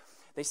say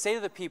to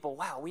the people,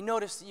 wow, we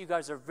noticed that you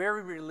guys are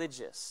very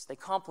religious. They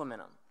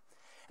compliment them.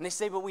 And they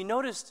say, but we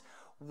noticed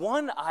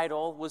one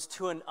idol was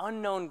to an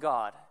unknown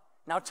God.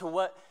 Now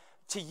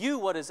to you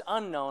what is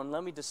unknown,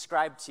 let me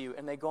describe to you.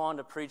 And they go on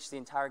to preach the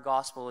entire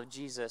gospel of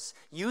Jesus,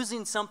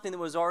 using something that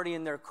was already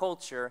in their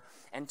culture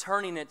and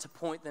turning it to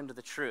point them to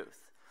the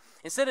truth.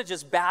 Instead of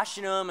just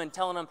bashing them and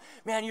telling them,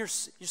 man, you're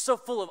so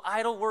full of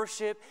idol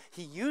worship,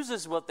 he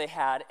uses what they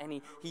had and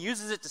he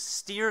uses it to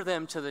steer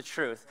them to the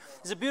truth.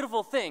 It's a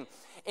beautiful thing.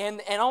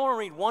 And I want to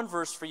read one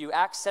verse for you,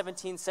 Acts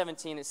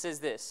 17:17. It says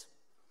this.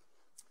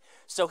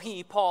 So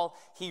Paul,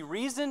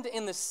 reasoned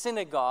in the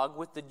synagogue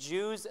with the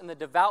Jews and the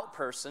devout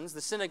persons. The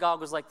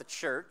synagogue was like the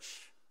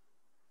church.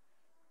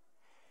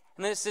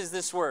 And then it says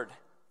this word,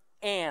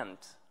 and.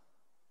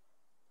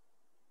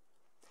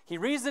 He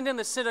reasoned in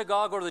the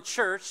synagogue or the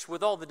church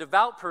with all the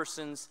devout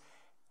persons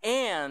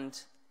and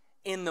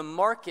in the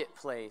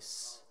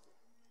marketplace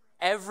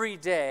every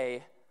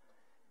day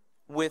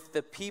with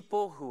the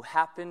people who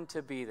happened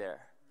to be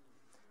there.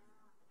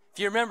 If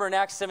you remember in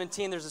Acts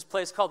 17, there's this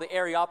place called the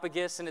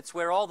Areopagus, and it's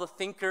where all the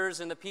thinkers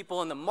and the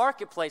people in the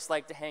marketplace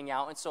like to hang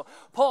out. And so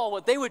Paul,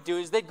 what they would do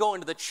is they'd go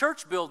into the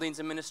church buildings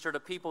and minister to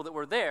people that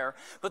were there,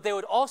 but they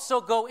would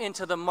also go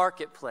into the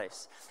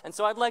marketplace. And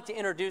so I'd like to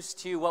introduce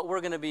to you what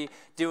we're going to be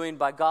doing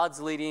by God's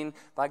leading,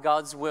 by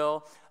God's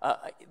will.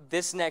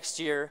 This next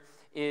year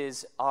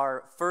is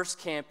our first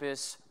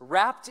campus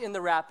wrapped in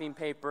the wrapping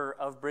paper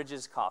of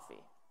Bridges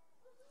Coffee.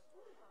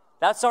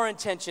 That's our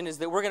intention, is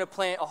that we're going to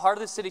plant a Heart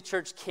of the City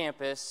Church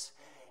campus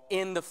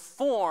in the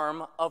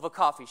form of a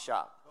coffee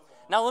shop.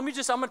 Now, I'm going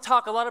to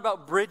talk a lot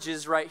about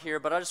Bridges right here,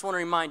 but I just want to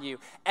remind you,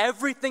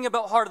 everything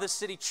about Heart of the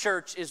City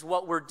Church is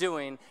what we're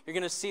doing. You're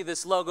going to see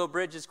this logo,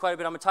 Bridges, quite a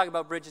bit. I'm going to talk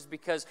about Bridges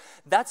because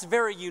that's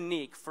very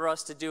unique for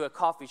us to do a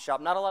coffee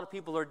shop. Not a lot of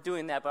people are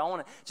doing that, but I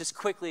want to just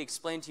quickly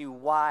explain to you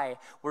why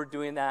we're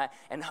doing that,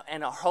 and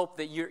I hope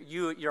that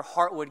your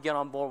heart would get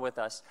on board with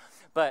us.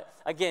 But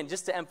again,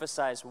 just to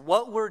emphasize,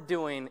 what we're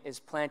doing is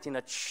planting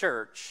a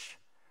church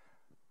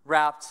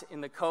wrapped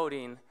in the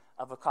coating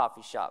of a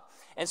coffee shop.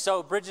 And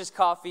so Bridges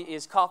Coffee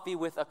is coffee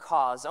with a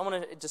cause. I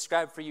want to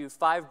describe for you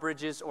 5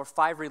 bridges or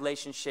 5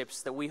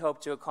 relationships that we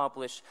hope to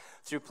accomplish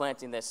through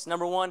planting this.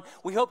 Number 1,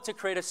 we hope to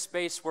create a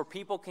space where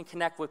people can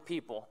connect with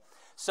people.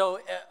 So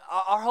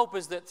our hope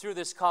is that through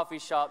this coffee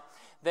shop,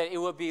 that it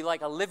would be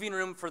like a living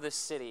room for the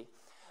city.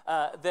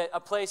 That a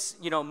place,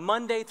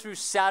 Monday through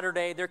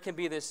Saturday, there can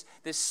be this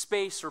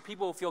space where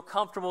people will feel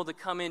comfortable to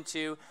come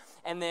into,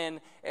 and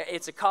then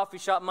it's a coffee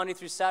shop Monday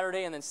through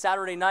Saturday, and then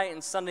Saturday night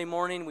and Sunday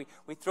morning,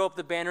 we throw up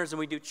the banners and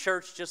we do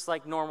church just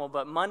like normal,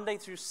 but Monday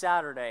through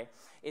Saturday,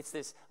 it's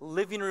this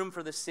living room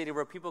for the city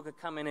where people could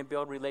come in and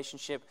build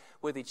relationship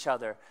with each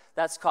other.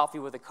 That's coffee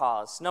with a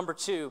cause. Number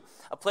 2,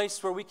 a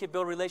place where we could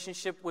build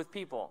relationship with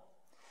people.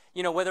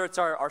 whether it's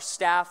our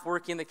staff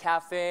working in the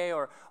cafe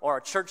or our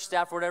church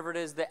staff, or whatever it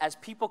is, that as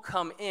people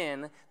come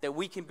in, that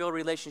we can build a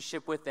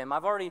relationship with them.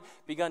 I've already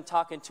begun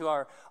talking to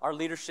our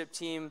leadership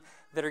team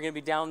that are going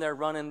to be down there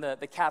running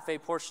the cafe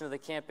portion of the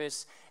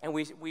campus, and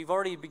we've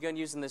already begun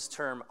using this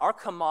term. Our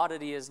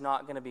commodity is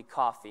not going to be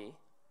coffee.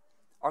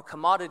 Our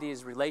commodity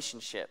is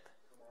relationship.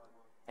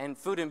 And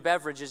food and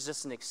beverage is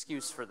just an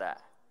excuse for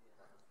that.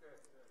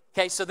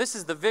 Okay, so this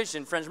is the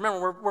vision, friends.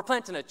 Remember, we're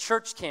planting a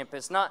church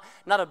campus, not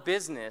a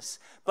business,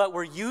 but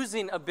we're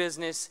using a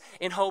business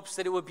in hopes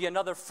that it would be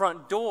another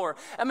front door.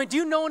 I mean, do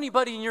you know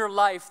anybody in your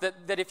life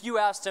that if you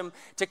asked them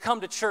to come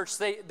to church,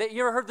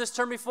 you ever heard this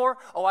term before?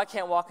 Oh, I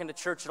can't walk into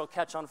church, it'll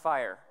catch on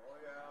fire. Oh,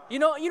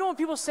 yeah. You know when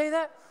people say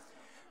that?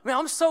 Man,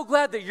 I'm so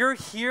glad that you're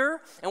here,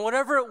 and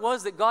whatever it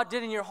was that God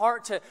did in your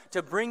heart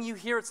to bring you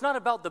here, it's not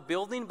about the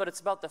building, but it's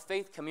about the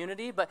faith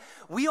community. But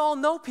we all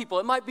know people.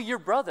 It might be your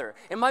brother.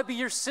 It might be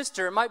your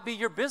sister. It might be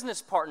your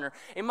business partner.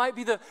 It might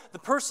be the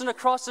person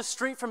across the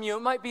street from you.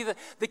 It might be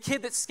the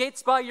kid that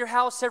skates by your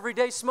house every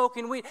day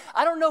smoking weed.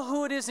 I don't know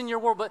who it is in your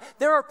world, but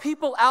there are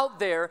people out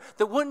there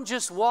that wouldn't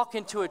just walk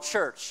into a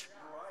church.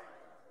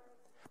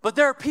 But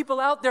there are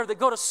people out there that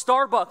go to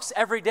Starbucks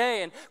every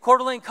day and Coeur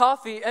d'Alene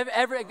Coffee,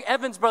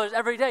 Evans Brothers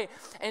every day.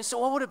 And so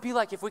what would it be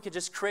like if we could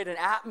just create an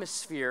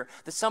atmosphere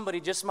that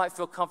somebody just might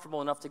feel comfortable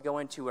enough to go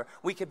into, where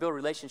we could build a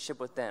relationship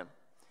with them?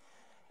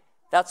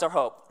 That's our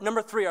hope.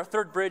 Number 3, our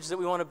third bridge that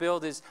we want to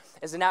build is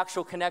an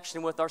actual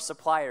connection with our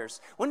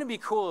suppliers. Wouldn't it be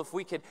cool if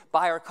we could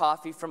buy our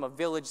coffee from a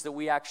village that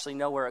we actually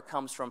know where it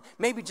comes from?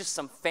 Maybe just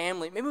some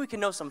family. Maybe we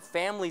can know some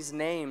families'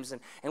 names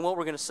and what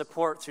we're going to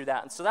support through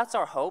that. And so that's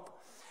our hope.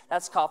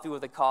 That's Coffee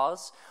with a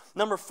Cause.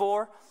 Number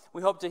 4,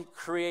 we hope to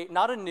create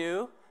not a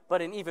new, but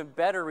an even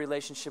better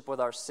relationship with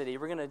our city.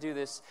 We're going to do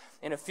this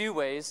in a few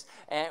ways.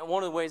 And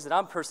one of the ways that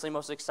I'm personally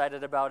most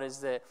excited about is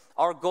that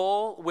our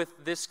goal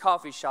with this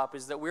coffee shop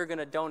is that we're going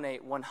to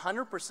donate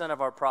 100%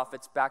 of our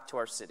profits back to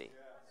our city.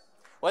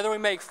 Whether we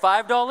make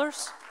 $5, or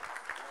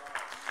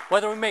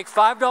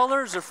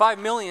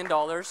 $5 million,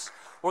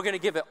 we're going to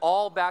give it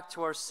all back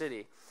to our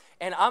city.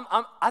 And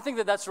I think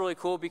that that's really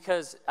cool,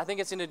 because I think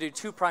it's going to do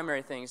 2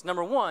 primary things.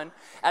 Number 1,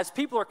 as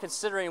people are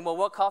considering, well,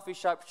 what coffee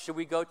shop should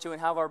we go to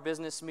and have our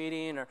business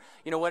meeting, or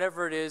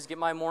whatever it is, get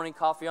my morning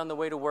coffee on the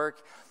way to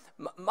work.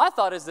 My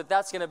thought is that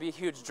that's going to be a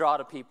huge draw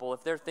to people.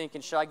 If they're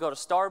thinking, should I go to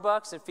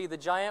Starbucks and feed the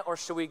giant, or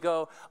should we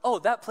go, oh,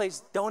 that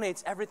place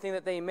donates everything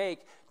that they make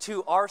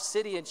to our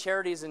city and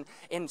charities and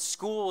in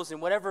schools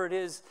and whatever it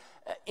is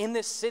in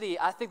this city.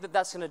 I think that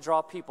that's going to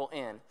draw people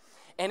in.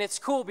 And it's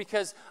cool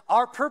because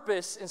our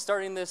purpose in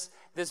starting this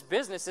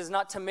business is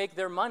not to make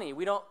their money.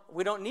 We don't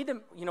need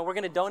to, we're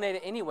going to donate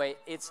it anyway.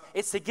 It's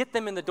to get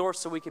them in the door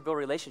so we can build a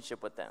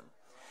relationship with them.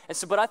 And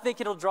so, but I think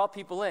it'll draw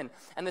people in.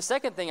 And the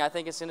second thing I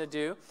think it's going to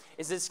do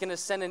is it's going to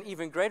send an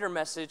even greater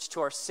message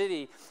to our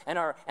city and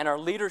our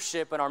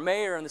leadership and our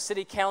mayor and the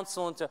city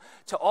council and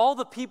to all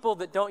the people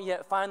that don't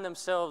yet find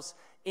themselves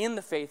in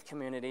the faith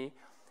community.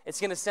 It's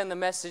going to send the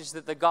message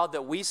that the God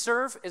that we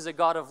serve is a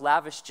God of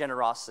lavish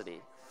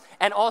generosity.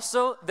 And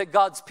also that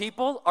God's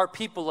people are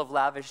people of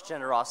lavish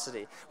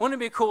generosity.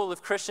 Wouldn't it be cool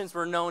if Christians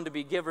were known to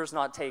be givers,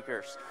 not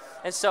takers?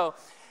 And so,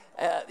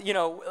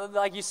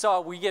 like you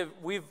saw,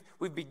 we've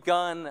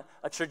begun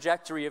a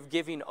trajectory of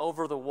giving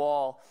over the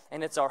wall,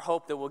 and it's our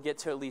hope that we'll get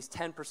to at least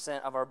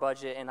 10% of our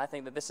budget, and I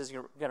think that this is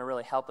going to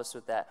really help us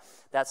with that.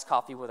 That's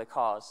Coffee with a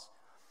Cause.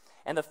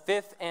 And the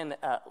 5th and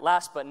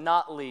last but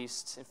not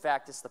least, in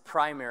fact, it's the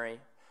primary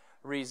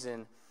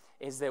reason,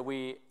 is that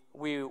we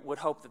would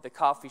hope that the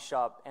coffee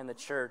shop and the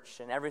church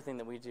and everything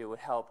that we do would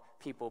help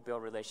people build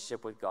a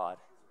relationship with God.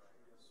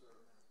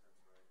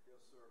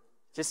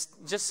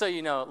 Just so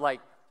you know,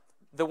 like,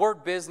 the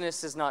word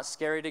business is not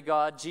scary to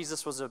God.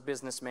 Jesus was a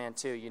businessman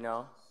too,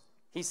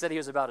 He said he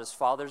was about his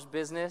Father's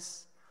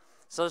business.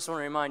 So I just want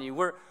to remind you,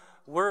 we're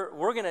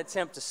going to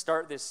attempt to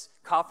start this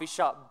coffee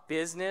shop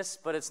business,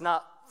 but it's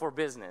not for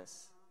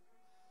business.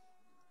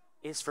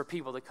 It's for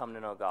people to come to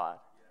know God.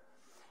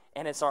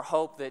 And it's our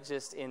hope that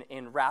just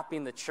in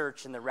wrapping the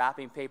church in the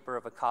wrapping paper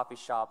of a coffee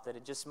shop, that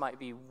it just might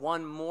be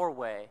one more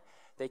way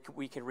that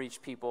we can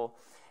reach people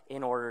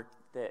in order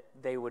that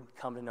they would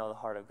come to know the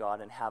heart of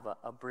God and have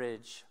a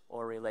bridge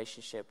or a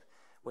relationship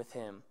with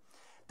Him.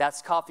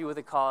 That's Coffee with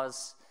a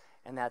Cause,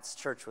 and that's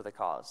Church with a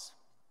Cause.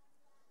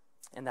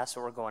 And that's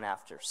what we're going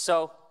after.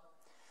 So,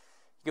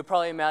 you could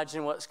probably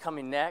imagine what's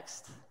coming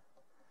next.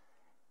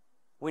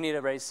 We need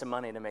to raise some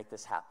money to make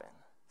this happen.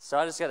 So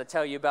I just got to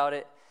tell you about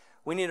it.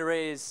 We need to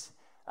raise,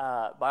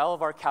 by all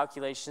of our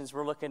calculations,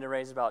 we're looking to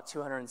raise about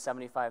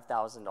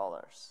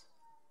 $275,000.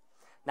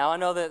 Now, I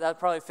know that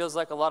probably feels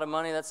like a lot of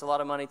money. That's a lot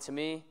of money to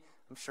me.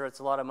 I'm sure it's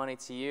a lot of money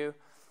to you,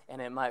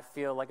 and it might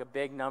feel like a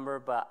big number,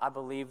 but I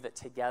believe that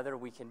together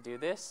we can do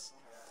this.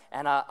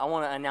 And I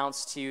want to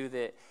announce to you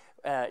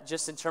that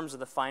just in terms of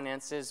the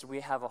finances, we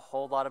have a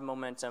whole lot of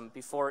momentum.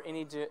 Before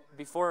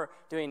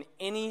doing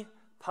any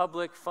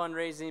public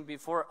fundraising,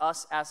 before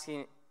us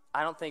asking,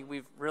 I don't think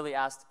we've really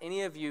asked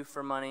any of you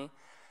for money.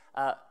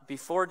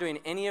 Before doing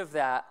any of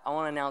that, I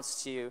want to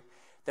announce to you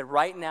that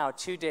right now,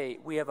 to date,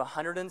 we have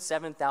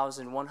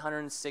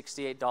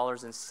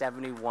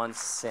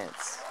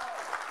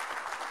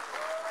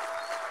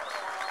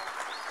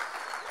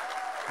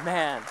 $107,168.71.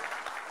 Man,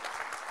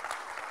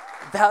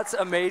 that's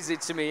amazing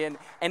to me. And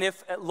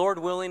if, Lord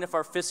willing, if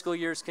our fiscal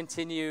years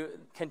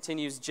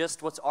continues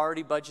just what's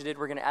already budgeted,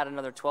 we're going to add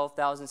another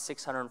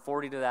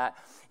 $12,640 to that,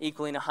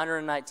 equaling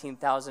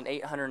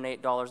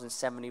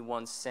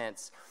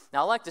 $119,808.71.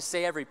 Now, I like to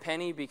say every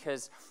penny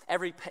because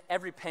every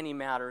penny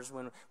matters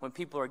when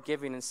people are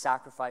giving and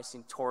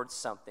sacrificing towards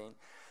something.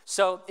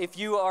 So if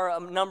you are a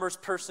numbers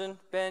person,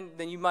 Ben,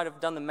 then you might have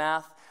done the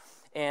math,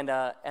 and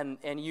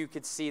you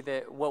could see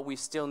that what we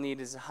still need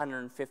is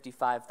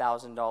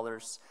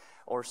 $155,000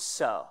 or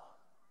so.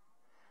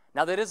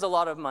 Now, that is a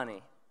lot of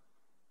money.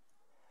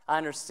 I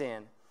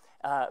understand.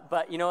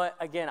 But you know what?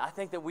 Again, I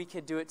think that we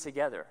could do it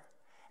together.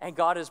 And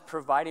God is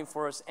providing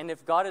for us. And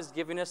if God is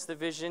giving us the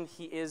vision,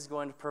 he is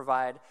going to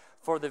provide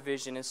for the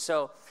vision. And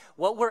so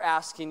what we're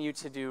asking you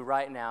to do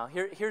right now,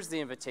 here's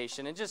the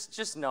invitation. And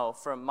just know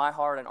from my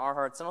heart and our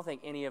hearts, I don't think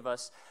any of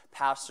us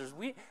pastors,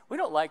 we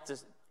don't like to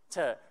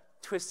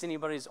twist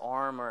anybody's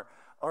arm or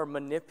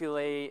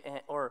manipulate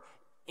or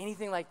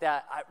anything like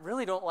that. I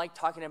really don't like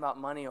talking about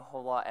money a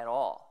whole lot at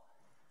all.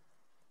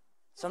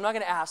 So I'm not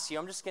going to ask you.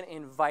 I'm just going to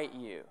invite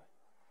you.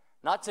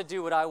 Not to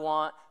do what I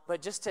want,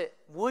 but just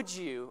would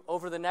you,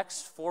 over the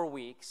next 4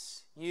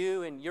 weeks,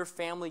 you and your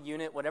family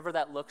unit, whatever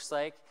that looks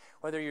like,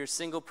 whether you're a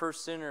single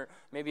person or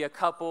maybe a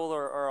couple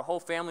or a whole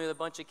family with a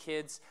bunch of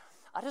kids,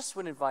 I just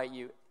would invite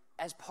you,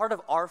 as part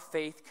of our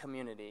faith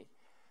community,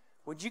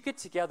 would you get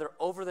together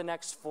over the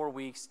next 4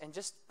 weeks and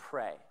just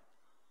pray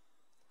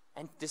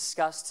and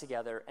discuss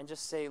together and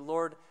just say,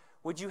 Lord,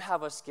 would you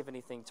have us give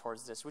anything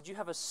towards this? Would you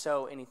have us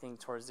sow anything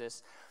towards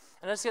this?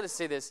 And I just got to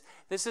say this.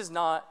 This is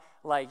not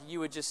like you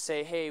would just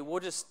say, hey,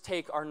 we'll just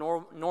take our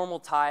normal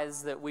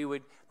tithes that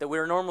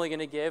we're normally going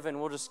to give,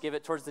 and we'll just give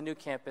it towards the new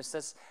campus.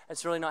 That's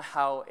really not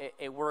how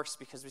it works,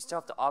 because we still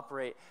have to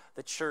operate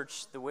the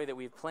church the way that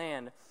we've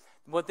planned.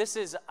 What this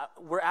is,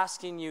 we're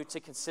asking you to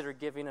consider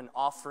giving an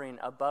offering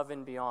above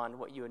and beyond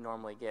what you would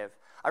normally give.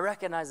 I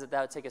recognize that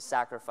would take a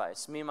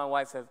sacrifice. Me and my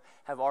wife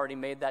have already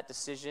made that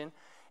decision.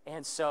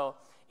 And so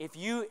if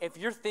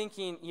you're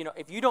thinking,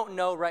 if you don't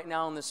know right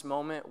now in this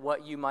moment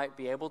what you might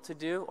be able to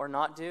do or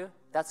not do,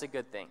 that's a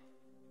good thing.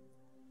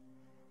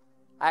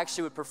 I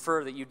actually would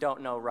prefer that you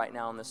don't know right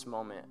now in this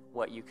moment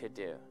what you could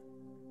do.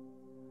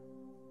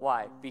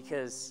 Why?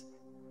 Because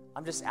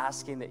I'm just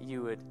asking that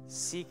you would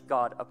seek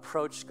God,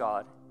 approach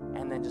God,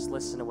 and then just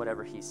listen to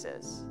whatever he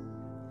says.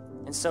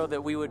 And so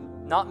that we would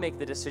not make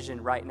the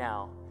decision right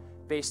now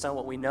based on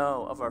what we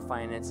know of our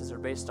finances or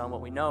based on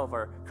what we know of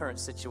our current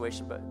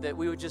situation, but that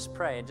we would just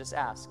pray and just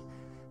ask.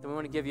 Then we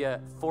want to give you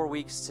 4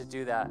 weeks to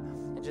do that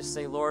and just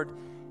say, Lord,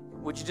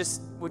 would you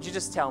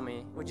just tell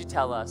me, would you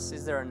tell us,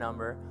 is there a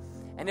number?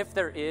 And if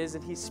there is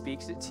and he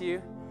speaks it to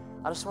you,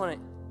 I just want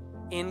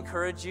to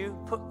encourage you,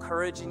 put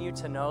courage in you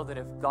to know that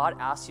if God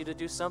asks you to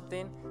do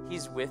something,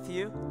 he's with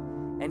you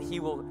and he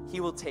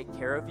will take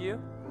care of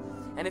you.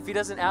 And if he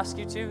doesn't ask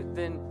you to,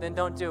 then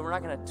don't do it. We're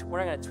not going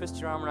to twist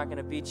your arm. We're not going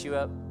to beat you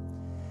up.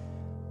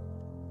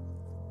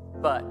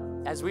 But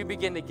as we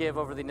begin to give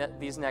over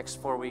these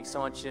next 4 weeks, I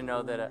want you to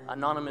know that an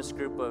anonymous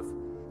group of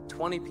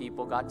 20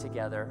 people got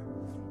together,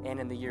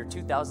 and in the year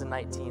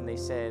 2019, they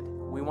said,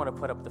 we want to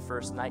put up the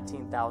first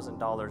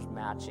 $19,000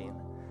 matching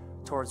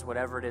towards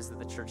whatever it is that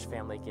the church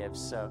family gives.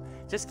 So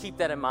just keep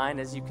that in mind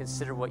as you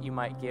consider what you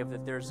might give,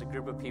 that there's a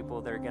group of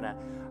people that are gonna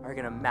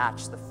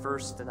match the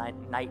first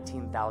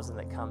 $19,000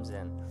 that comes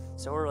in.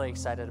 So we're really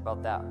excited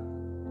about that.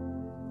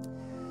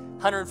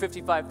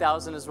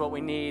 $155,000 is what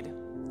we need.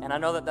 And I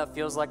know that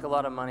feels like a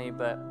lot of money,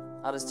 but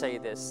I'll just tell you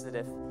this, that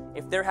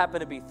if there happen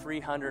to be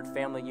 300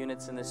 family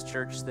units in this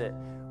church that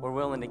we're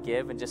willing to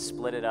give and just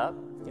split it up,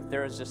 if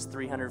there is just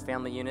 300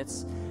 family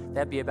units,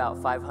 that'd be about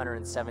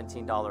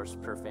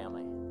 $517 per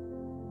family.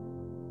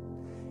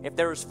 If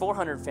there was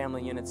 400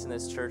 family units in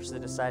this church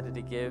that decided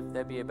to give,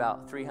 that'd be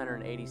about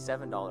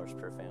 $387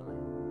 per family.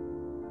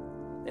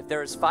 If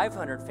there was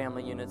 500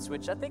 family units,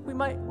 which I think we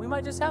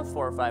might just have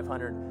 400 or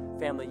 500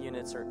 family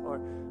units or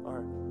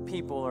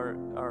people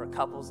or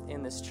couples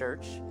in this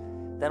church,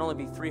 that'd only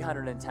be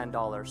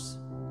 $310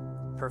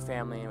 per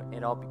family, and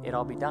it'll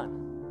all be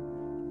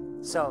done.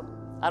 So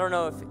I don't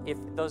know if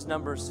those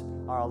numbers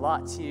are a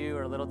lot to you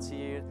or a little to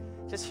you.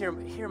 Just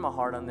hear my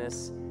heart on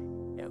this.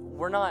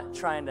 We're not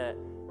trying to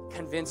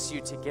convince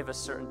you to give a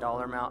certain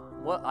dollar amount.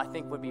 What I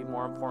think would be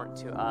more important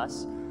to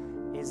us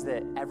is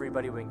that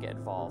everybody would get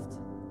involved.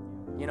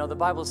 The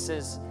Bible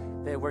says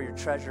that where your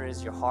treasure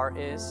is, your heart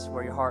is.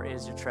 Where your heart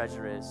is, your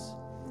treasure is.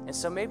 And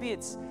so maybe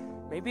it's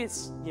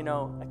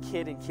a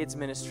kid in kids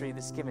ministry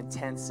that's given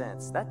 10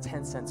 cents. That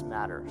 10 cents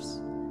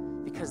matters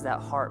because that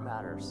heart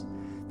matters.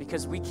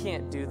 because we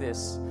can't do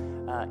this,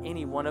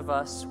 any one of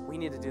us. We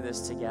need to do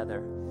this together.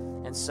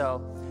 And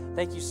so,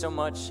 thank you so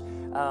much.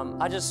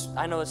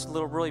 I know it's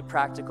really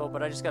practical,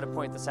 but I just got to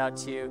point this out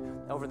to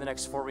you over the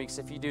next 4 weeks.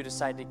 If you do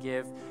decide to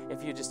give,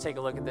 if you just take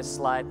a look at this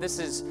slide, this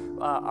is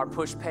our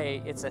Push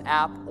Pay. It's an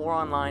app or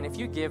online. If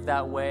you give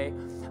that way,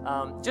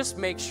 just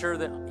make sure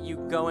that you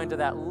go into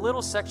that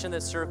little section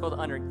that's circled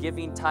under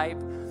Giving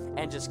Type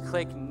and just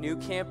click New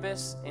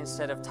Campus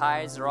instead of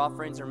tithes or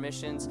offerings or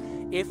missions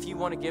if you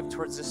want to give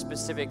towards this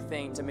specific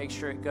thing, to make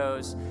sure it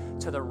goes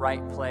to the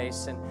right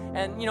place.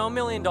 And you know, $1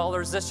 million,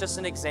 that's just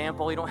an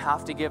example. You don't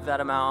have to give that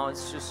amount.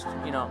 It's just,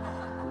 you know,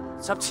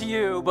 it's up to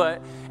you.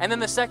 And then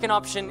the second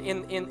option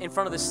in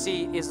front of the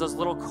seat is those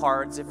little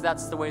cards, if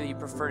that's the way that you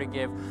prefer to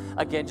give.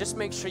 Again, just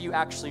make sure you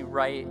actually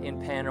write in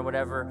pen or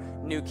whatever,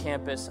 New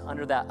Campus,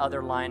 under that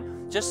other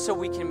line, just so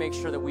we can make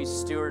sure that we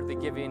steward the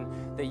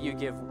giving that you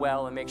give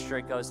well and make sure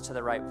it goes to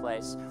the right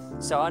place.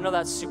 So I know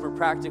that's super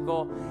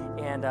practical,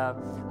 and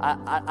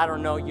I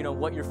don't know, you know,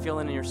 what you're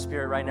feeling in your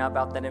spirit right now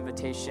about that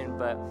invitation,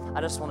 but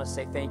I just want to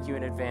say thank you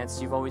in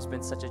advance. You've always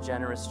been such a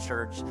generous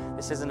church.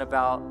 This isn't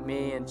about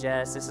me and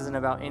Jess. This isn't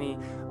about any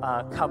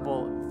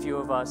few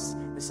of us.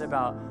 This is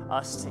about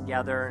us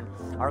together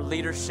and our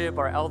leadership,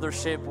 our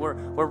eldership. We're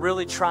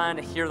really trying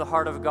to hear the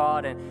heart of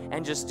God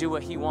and just do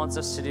what He wants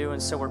us to do,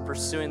 and so we're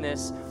pursuing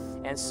this.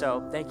 And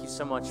so thank you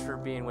so much for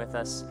being with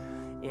us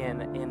in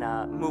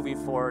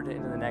moving forward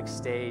into the next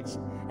stage,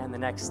 and the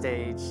next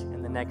stage,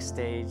 and the next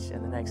stage,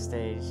 and the next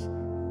stage.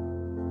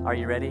 Are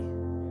you ready?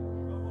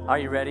 Are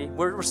you ready?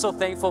 We're so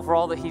thankful for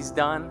all that He's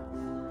done,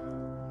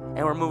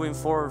 and we're moving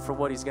forward for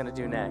what He's going to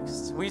do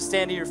next. Will you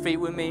stand to your feet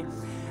with me?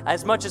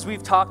 As much as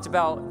we've talked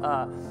about,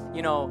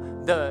 you know,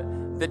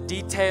 the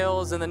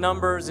details and the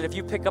numbers, and if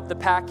you pick up the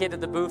packet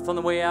at the booth on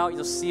the way out,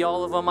 you'll see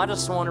all of them. I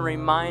just want to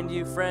remind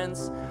you,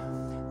 friends,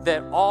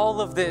 that all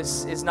of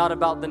this is not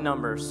about the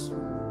numbers.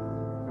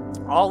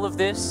 All of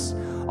this,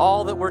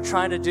 all that we're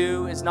trying to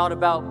do is not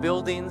about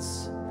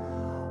buildings.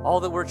 All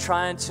that we're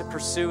trying to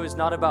pursue is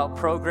not about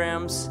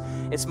programs.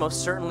 It's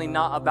most certainly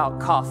not about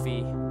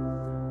coffee.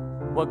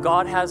 What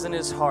God has in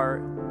His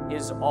heart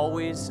is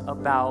always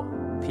about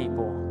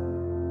people.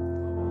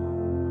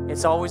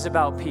 It's always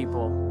about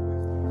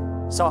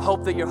people. So I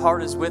hope that your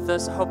heart is with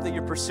us. I hope that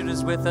your pursuit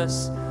is with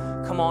us.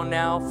 Come on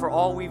now. For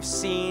all we've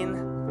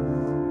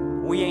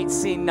seen, we ain't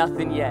seen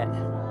nothing yet.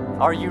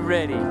 Are you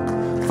ready?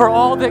 For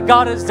all that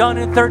God has done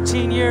in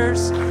 13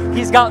 years,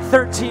 He's got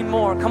 13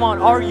 more. Come on,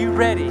 are you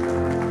ready?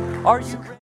 Are you